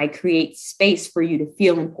sure I create space for you to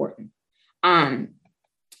feel important. And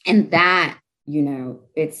that,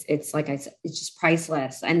 it's like I said, it's just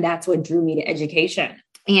priceless. And that's what drew me to education.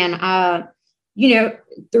 And, I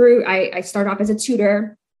started off as a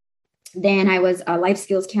tutor, then I was a life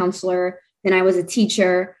skills counselor, then I was a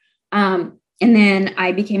teacher. And then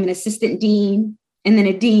I became an assistant dean and then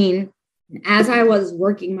a dean. And as I was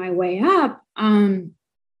working my way up,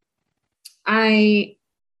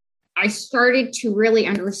 I started to really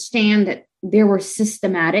understand that there were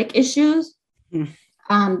systematic issues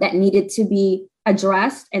that needed to be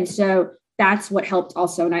addressed. And so that's what helped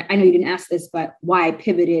also. And I know you didn't ask this, but why I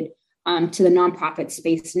pivoted to the nonprofit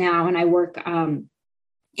space now. And I work in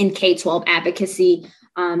K-12 advocacy,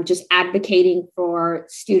 just advocating for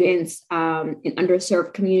students in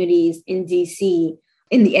underserved communities in DC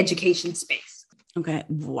in the education space. Okay.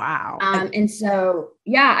 Wow. And so,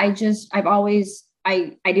 yeah, I've always,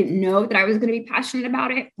 I didn't know that I was going to be passionate about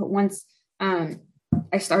it, but once I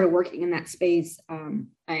started working in that space, I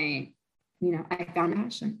found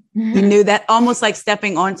passion. You knew that, almost like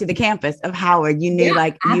stepping onto the campus of Howard. You knew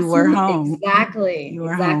like absolutely. You were home. Exactly. You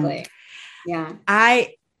were home. Yeah.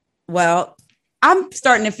 I'm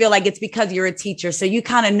starting to feel like it's because you're a teacher. So you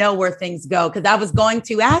kind of know where things go. Cause I was going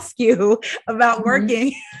to ask you about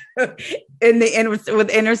working with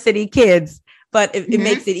inner city kids, but it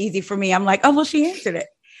makes it easy for me. I'm like, oh, well, she answered it.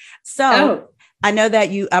 So I know that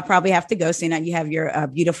you probably have to go soon. You have your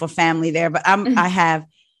beautiful family there, but I have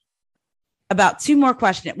about two more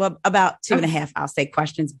questions. Well, about two and a half, I'll say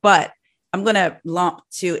questions, but I'm going to lump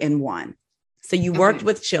two in one. So you worked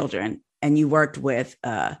with children and you worked with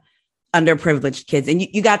underprivileged kids, and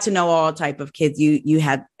you got to know all type of kids.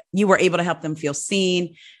 You were able to help them feel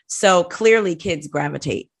seen. So clearly kids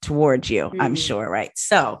gravitate towards you, I'm sure. Right.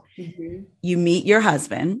 So you meet your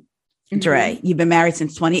husband, Dre. You've been married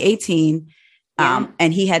since 2018.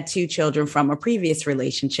 And he had 2 children from a previous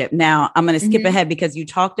relationship. Now I'm going to skip ahead because you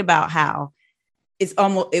talked about how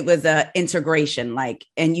it was a integration, like,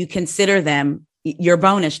 and you consider them your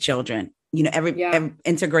bonus children, every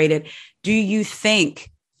integrated. Do you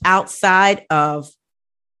think outside of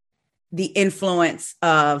the influence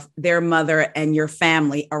of their mother and your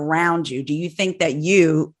family around you, do you think that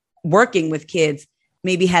you working with kids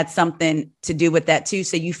maybe had something to do with that too?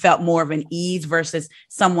 So you felt more of an ease versus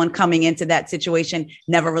someone coming into that situation,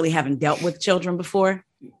 never really having dealt with children before?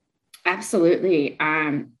 Absolutely.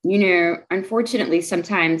 Unfortunately,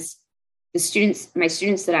 sometimes my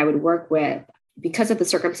students that I would work with, because of the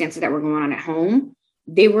circumstances that were going on at home,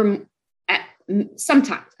 they were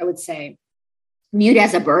sometimes, I would say, viewed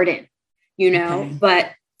as a burden,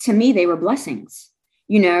 but to me, they were blessings.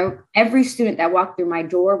 Every student that walked through my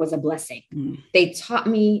door was a blessing. They taught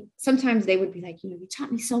me, sometimes they would be like, you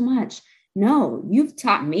taught me so much. No, you've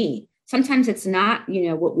taught me. Sometimes it's not,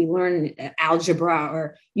 what we learn in algebra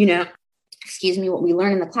or, what we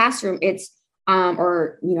learn in the classroom. It's,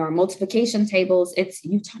 our multiplication tables. It's,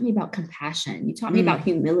 you taught me about compassion. You taught me about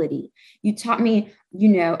humility. You taught me,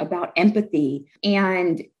 about empathy.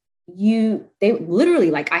 And they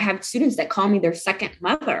literally, like, I have students that call me their second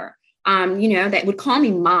mother. That would call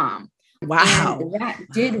me mom. Wow. And that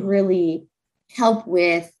did really help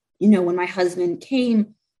with, when my husband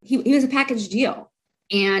came, he was a package deal.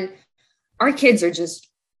 And our kids are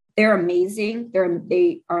they're amazing.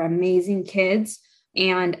 They are amazing kids.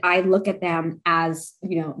 And I look at them as,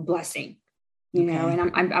 blessing,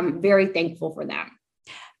 and I'm very thankful for them.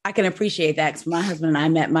 I can appreciate that. Because my husband and I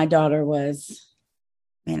met, my daughter was,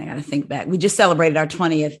 I got to think back. We just celebrated our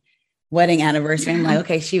 20th wedding anniversary. I'm like,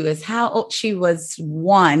 okay, she was how old? She was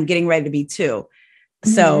 1, getting ready to be 2.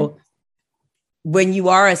 So when you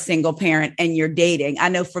are a single parent and you're dating, I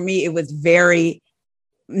know for me, it was very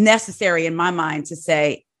necessary in my mind to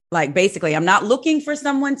say, like, basically, I'm not looking for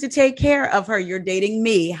someone to take care of her. You're dating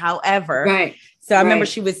me. However, right. So I remember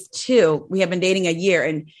she was 2. We had been dating a year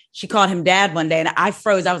and she called him dad one day and I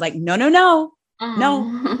froze. I was like, no,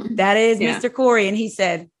 that is Mr. Corey. And he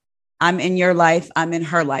said, I'm in your life. I'm in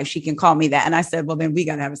her life. She can call me that. And I said, well, then we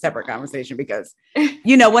got to have a separate conversation because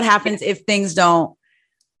what happens if things don't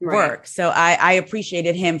work. So I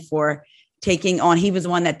appreciated him for taking on. He was the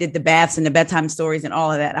one that did the baths and the bedtime stories and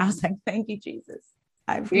all of that. I was like, thank you, Jesus.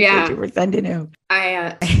 I appreciate you for sending him.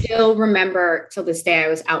 I still remember till this day, I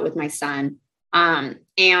was out with my son. And,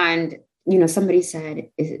 somebody said,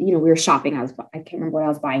 we were shopping. I can't remember what I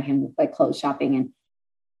was buying him, like clothes shopping. And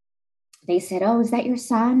they said, oh, is that your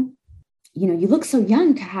son? You look so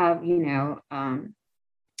young to have, I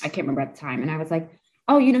can't remember at the time. And I was like,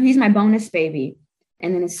 oh, he's my bonus baby.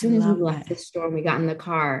 And then as soon as we left the store and we got in the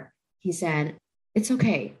car, he said, it's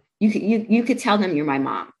okay. You could tell them you're my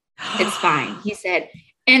mom. It's fine. He said,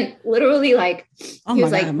 and literally like, oh he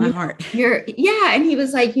was my like, God, my heart. And he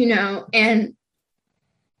was like, and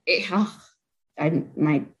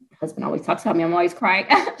my husband always talks about me. I'm always crying.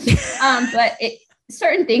 But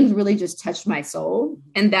certain things really just touched my soul.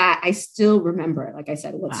 And that I still remember, like I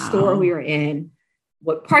said, what store we were in,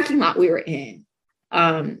 what parking lot we were in.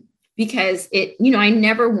 Because I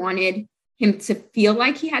never wanted him to feel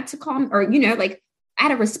like he had to call me or, like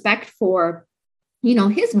out of respect for,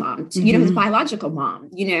 his mom, his biological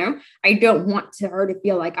mom, I don't want her to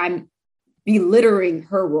feel like I'm belittling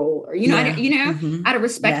her role or, out of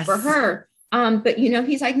respect for her. But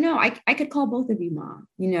he's like, no, I could call both of you mom.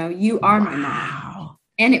 You are my mom.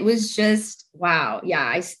 And it was just, wow.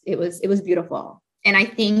 Yeah. It was beautiful. And I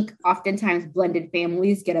think oftentimes blended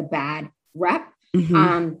families get a bad rep.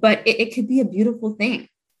 But it could be a beautiful thing.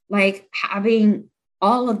 Like having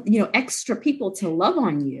all of, extra people to love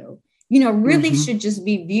on you, really should just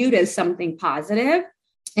be viewed as something positive.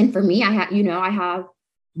 And for me, I have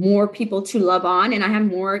more people to love on, and I have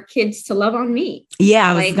more kids to love on me.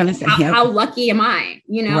 Yeah. I was going to say, how lucky am I?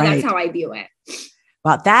 That's how I view it.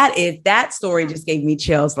 Well, that story just gave me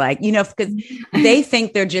chills, because they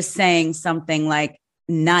think they're just saying something like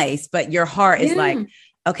nice, but your heart is like,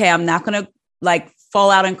 okay, I'm not going to fall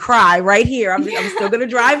out and cry right here. I'm still going to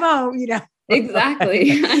drive home,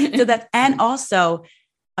 Exactly. And also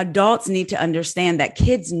adults need to understand that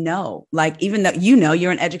kids know, even though,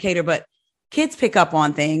 you're an educator, but kids pick up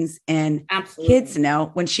on things, and absolutely. Kids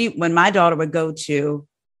know when my daughter would go to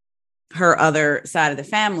her other side of the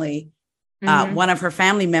family, one of her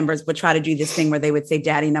family members would try to do this thing where they would say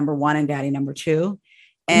daddy number one and daddy number two.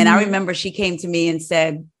 And I remember she came to me and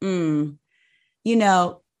said,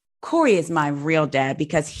 Corey is my real dad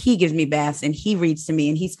because he gives me baths and he reads to me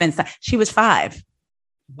and he spends time. She was 5.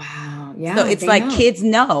 Wow. Yeah. So it's like kids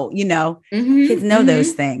know, kids know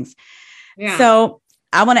those things. Yeah. So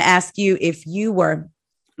I want to ask you, if you were,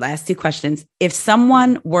 last 2 questions, if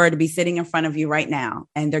someone were to be sitting in front of you right now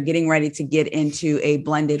and they're getting ready to get into a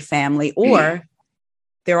blended family, or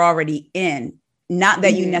they're already in, not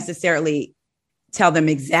that you necessarily tell them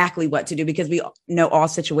exactly what to do, because we know all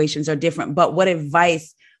situations are different, but what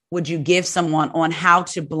advice would you give someone on how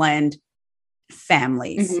to blend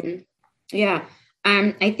families? Yeah.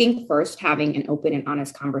 I think first having an open and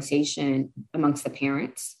honest conversation amongst the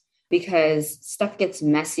parents, because stuff gets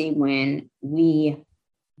messy when we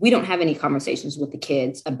don't have any conversations with the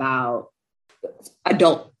kids about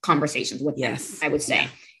adult conversations with them, I would say.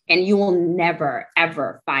 And you will never,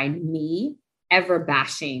 ever find me ever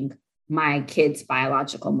bashing my kid's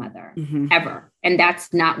biological mother, ever. And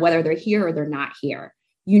that's not whether they're here or they're not here.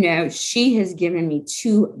 She has given me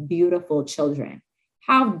 2 beautiful children.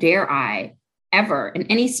 How dare I ever in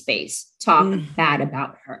any space talk bad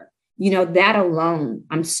about her? That alone,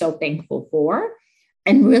 I'm so thankful for.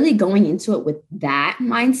 And really going into it with that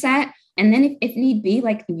mindset. And then if need be,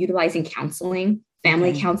 utilizing counseling,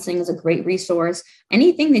 family counseling is a great resource.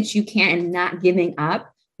 Anything that you can, and not giving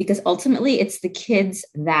up, because ultimately it's the kids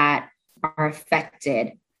that are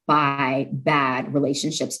affected by bad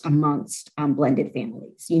relationships amongst blended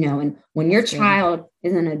families, and when your child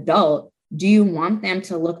is an adult, do you want them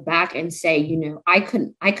to look back and say, I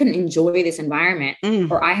couldn't enjoy this environment,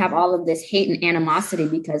 or I have all of this hate and animosity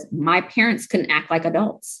because my parents couldn't act like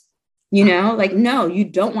adults, no, you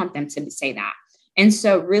don't want them to say that. And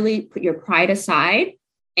so really put your pride aside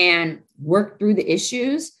and work through the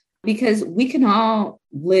issues, because we can all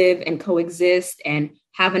live and coexist and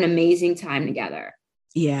have an amazing time together.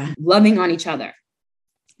 Yeah. Loving on each other.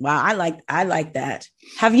 Wow. I like that.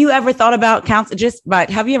 Have you ever thought about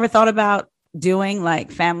have you ever thought about doing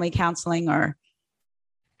family counseling, or?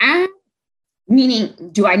 Meaning,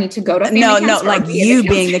 do I need to go to family No, you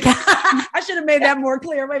being the I should have made that more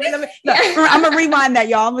clear. I'm going to rewind that,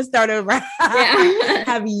 y'all. I'm going to start over.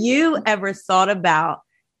 Have you ever thought about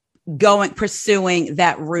pursuing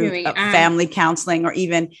that route of family counseling, or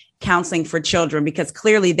even counseling for children, because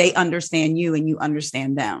clearly they understand you and you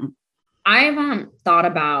understand them? I've thought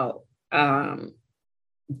about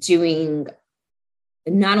doing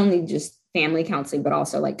not only just family counseling, but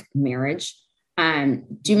also marriage,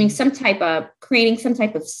 creating some type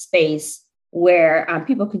of space where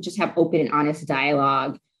people could just have open and honest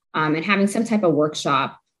dialogue, and having some type of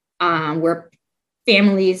workshop where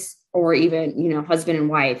families, or even, husband and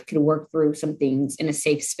wife, could work through some things in a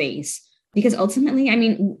safe space. Because ultimately,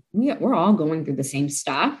 we're all going through the same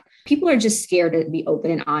stuff. People are just scared to be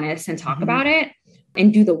open and honest and talk about it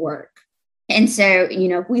and do the work. And so,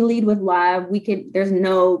 if we lead with love, there's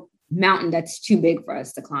no mountain that's too big for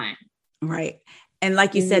us to climb. Right. And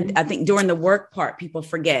like you said, I think during the work part, people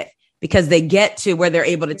forget, because they get to where they're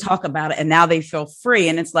able to talk about it and now they feel free.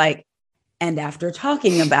 And it's and after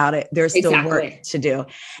talking about it, there's still work to do.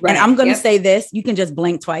 Right. And I'm going to say this, you can just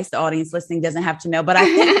blink twice. The audience listening doesn't have to know, but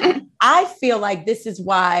I feel like this is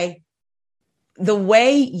why the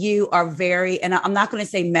way you are and I'm not going to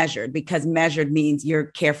say measured, because measured means you're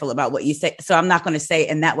careful about what you say. So I'm not going to say it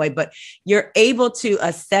in that way, but you're able to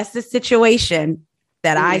assess the situation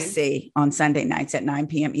that I see on Sunday nights at 9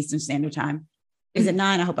 p.m. Eastern Standard Time. Is it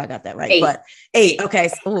 9? I hope I got that right. 8. But 8. Okay.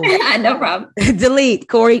 So, no problem. Delete,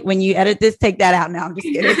 Corey. When you edit this, take that out now. I'm just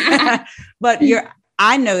kidding. But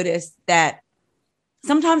I noticed that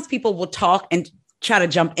sometimes people will talk and try to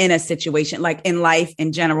jump in a situation, like in life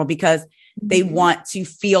in general, because they want to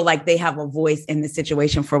feel like they have a voice in the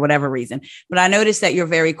situation for whatever reason. But I noticed that you're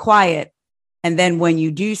very quiet. And then when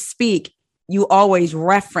you do speak, you always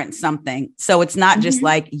reference something. So it's not just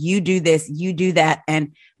like you do this, you do that.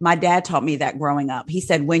 And my dad taught me that growing up. He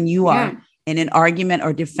said, when you are in an argument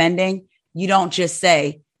or defending, you don't just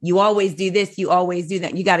say, you always do this, you always do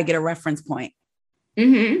that. You got to get a reference point.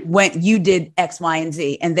 When you did X, Y, and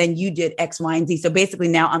Z, and then you did X, Y, and Z. So basically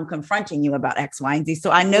now I'm confronting you about X, Y, and Z. So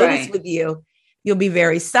I noticed with you, you'll be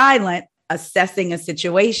very silent, assessing a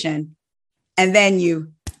situation, and then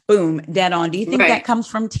you, boom, dead on. Do you think that comes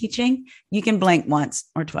from teaching? You can blink once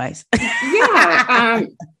or twice.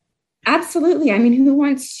 Absolutely. I mean, who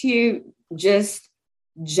wants to just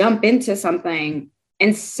jump into something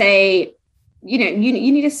and say, you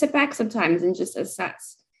need to sit back sometimes and just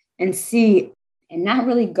assess and see, and not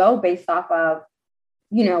really go based off of,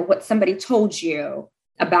 what somebody told you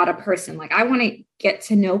about a person. Like, I want to get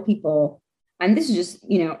to know people. And this is just,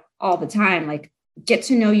 all the time, like, get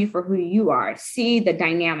to know you for who you are, see the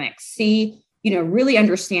dynamics, see, really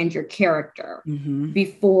understand your character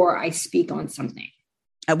before I speak on something.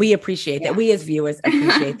 We appreciate that. We as viewers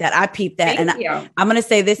appreciate that. I peep that. I'm going to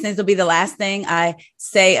say this will be the last thing I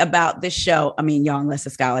say about this show. I mean, y'all, unless the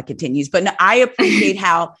scholar continues, but no, I appreciate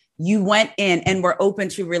how you went in and were open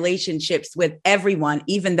to relationships with everyone,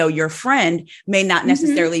 even though your friend may not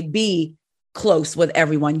necessarily be close with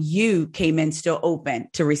everyone. You came in still open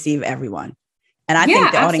to receive everyone. And I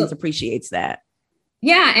think the audience appreciates that.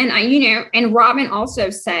 Yeah. And and Robin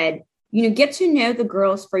also said, get to know the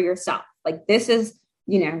girls for yourself. Like, this is,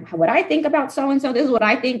 what I think about so-and-so, this is what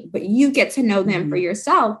I think, but you get to know them for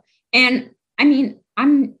yourself. And I mean,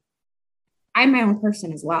 I'm my own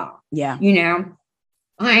person as well. Yeah.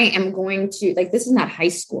 I am going to, like, this is not high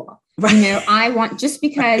school. Right. I want, just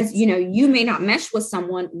because, you may not mesh with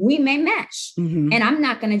someone, we may mesh. And I'm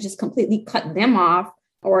not going to just completely cut them off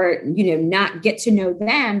or, not get to know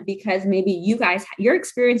them because maybe you guys, your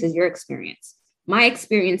experience is your experience. My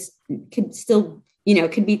experience could still,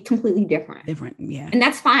 could be completely different. Yeah. And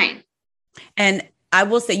that's fine. And I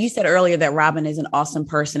will say, you said earlier that Robin is an awesome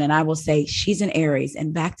person. And I will say she's an Aries.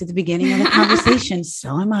 And back to the beginning of the conversation,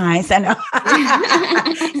 so am I.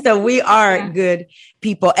 So we are good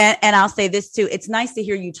people. And I'll say this too. It's nice to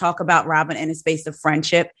hear you talk about Robin in a space of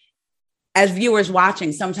friendship. As viewers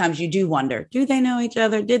watching, sometimes you do wonder, do they know each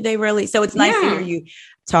other? Did they really? So it's nice to hear you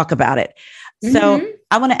talk about it. So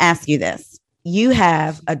I want to ask you this. You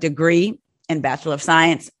have a degree in Bachelor of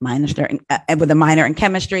Science, with a minor in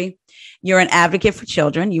chemistry. You're an advocate for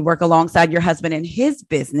children. You work alongside your husband in his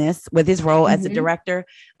business with his role as the director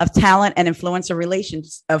of talent and influencer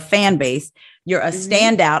relations of Fanbase. You're a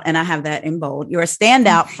standout, and I have that in bold. You're a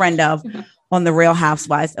standout friend of on the Real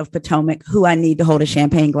Housewives of Potomac, who I need to hold a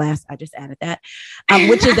champagne glass. I just added that,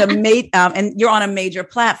 which is and you're on a major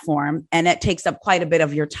platform, and it takes up quite a bit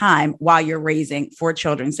of your time while you're raising 4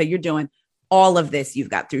 children. So you're doing all of this. You've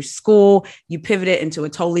got through school, you pivoted into a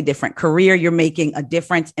totally different career. You're making a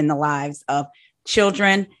difference in the lives of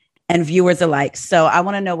children and viewers alike. So I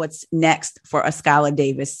want to know what's next for Askale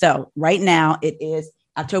Davis. So right now it is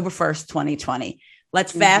October 1st, 2020.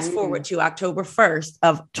 Let's fast forward to October 1st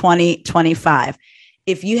of 2025.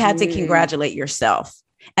 If you had to congratulate yourself,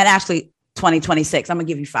 and actually 2026, I'm going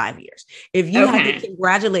to give you 5 years. If you had to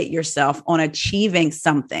congratulate yourself on achieving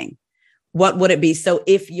something, what would it be? So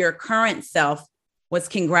if your current self was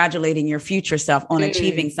congratulating your future self on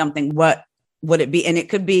achieving something, what would it be? And it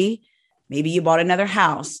could be, maybe you bought another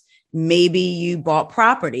house. Maybe you bought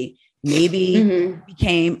property. Maybe you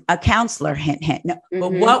became a counselor. Hint, hint. No,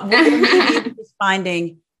 but what would it be?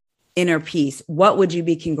 Finding inner peace. What would you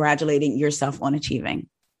be congratulating yourself on achieving?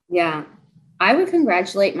 Yeah, I would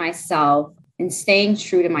congratulate myself in staying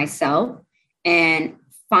true to myself and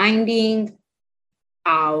finding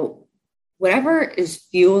out whatever is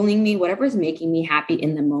fueling me, whatever is making me happy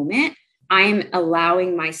in the moment. I'm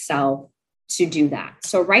allowing myself to do that.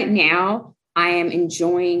 So right now, I am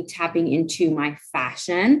enjoying tapping into my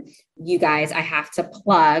fashion. You guys, I have to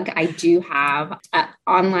plug. I do have an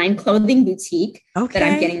online clothing boutique that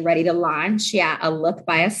I'm getting ready to launch. Yeah, A Look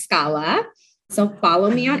by Askale. So follow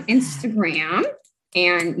me on Instagram,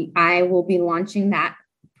 and I will be launching that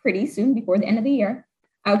pretty soon before the end of the year.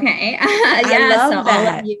 Okay. I love that.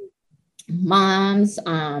 All of you moms,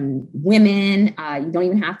 women, you don't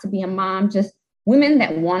even have to be a mom, just women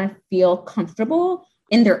that want to feel comfortable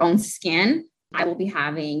in their own skin. I will be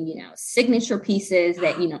having, signature pieces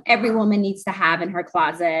that, every woman needs to have in her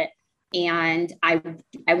closet. And I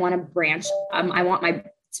want to branch. I want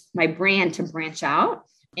my brand to branch out.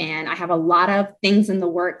 And I have a lot of things in the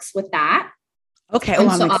works with that. Okay. Oh,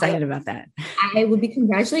 I'm excited about that. I would be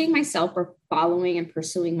congratulating myself for following and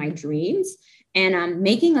pursuing my dreams and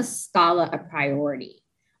making a Scala a priority.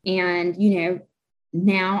 And,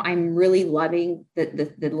 now I'm really loving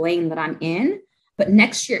the lane that I'm in, but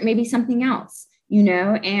next year, it may be something else,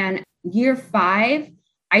 and year 5,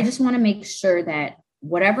 I just want to make sure that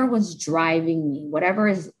whatever was driving me, whatever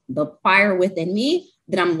is the fire within me,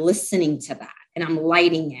 that I'm listening to that and I'm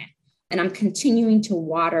lighting it and I'm continuing to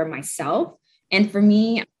water myself. And for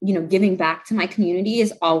me, giving back to my community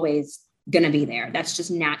is always going to be there. That's just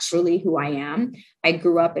naturally who I am. I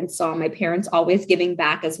grew up and saw my parents always giving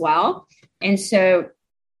back as well. And so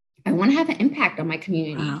I want to have an impact on my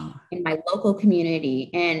community, in my local community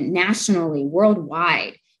and nationally,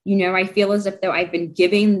 worldwide. I feel as if though I've been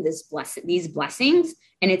giving these blessings,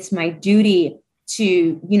 and it's my duty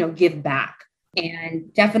to, give back.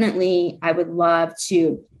 And definitely I would love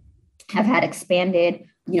to have had expanded,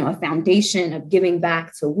 a foundation of giving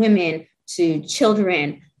back to women, to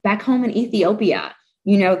children back home in Ethiopia.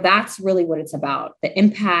 That's really what it's about, the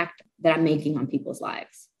impact that I'm making on people's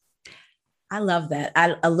lives. I love that.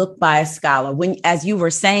 I look by a Scala. As you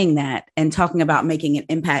were saying that and talking about making an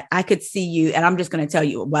impact, I could see you, and I'm just going to tell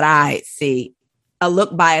you what I see. A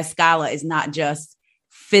look by a Scala is not just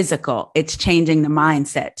physical; it's changing the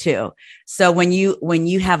mindset too. So when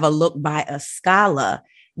you have a look by a Scala,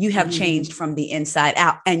 you have changed from the inside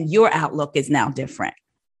out, and your outlook is now different.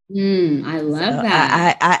 I love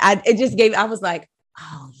that. I was like,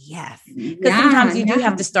 oh yes, because sometimes you do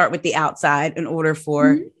have to start with the outside in order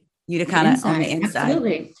for you to kind of on the inside.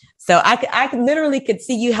 Absolutely. So I literally could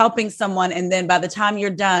see you helping someone. And then by the time you're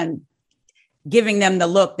done giving them the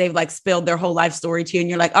look, they've like spilled their whole life story to you. And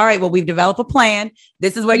you're like, all right, well, we've developed a plan.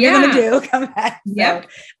 This is what you're going to do. Come back. So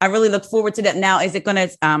I really look forward to that. Now, is it going to,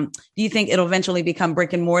 do you think it'll eventually become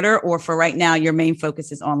brick and mortar, or for right now, your main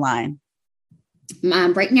focus is online?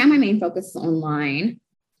 Right now, my main focus is online,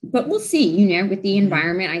 but we'll see, with the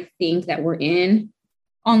environment, I think that we're in,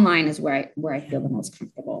 online is where I feel the most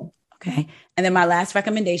comfortable. Okay. And then my last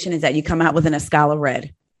recommendation is that you come out with an Escala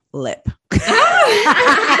Red lip.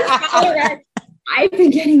 I've been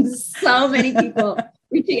getting so many people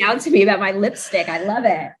reaching out to me about my lipstick. I love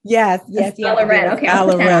it. Yes. Escala Red. Okay.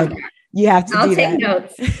 Escala Red. You have to I'll do take that.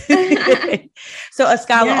 Notes. So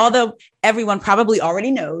Escala, although everyone probably already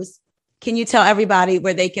knows, can you tell everybody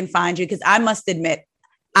where they can find you? Because I must admit,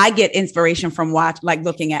 I get inspiration from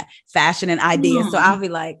looking at fashion and ideas. So I'll be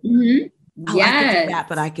like, I could do that,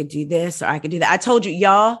 but I could do this or I could do that. I told you,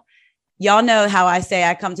 y'all know how I say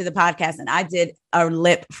I come to the podcast, and I did a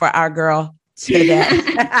lip for our girl today.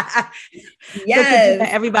 Yes. So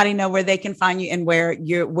everybody know where they can find you and where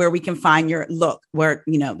we can find your look, where,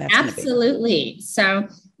 that's absolutely. So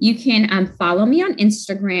you can follow me on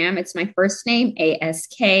Instagram. It's my first name,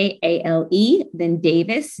 Askale, then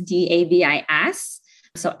Davis, Davis.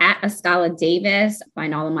 So at Escala Davis,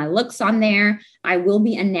 find all of my looks on there. I will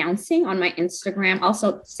be announcing on my Instagram,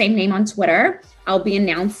 also same name on Twitter. I'll be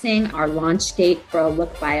announcing our launch date for A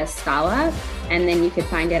Look by Escala, and then you can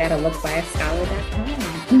find it at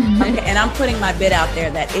alookbyescala.com. Okay, and I'm putting my bid out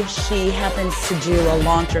there that if she happens to do a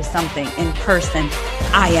launch or something in person,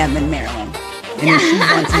 I am in Maryland. And if she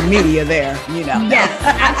wants media there, Yes,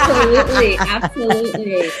 absolutely.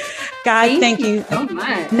 Guys, thank you so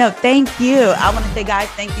much. No, thank you. I want to say, guys,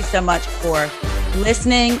 thank you so much for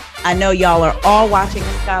listening. I know y'all are all watching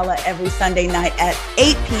Escala every Sunday night at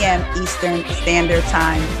 8 p.m. Eastern Standard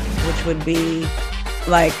Time, which would be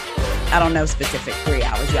like, I don't know, specific 3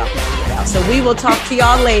 hours. Y'all can figure it out. So we will talk to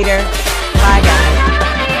y'all later. Bye, guys.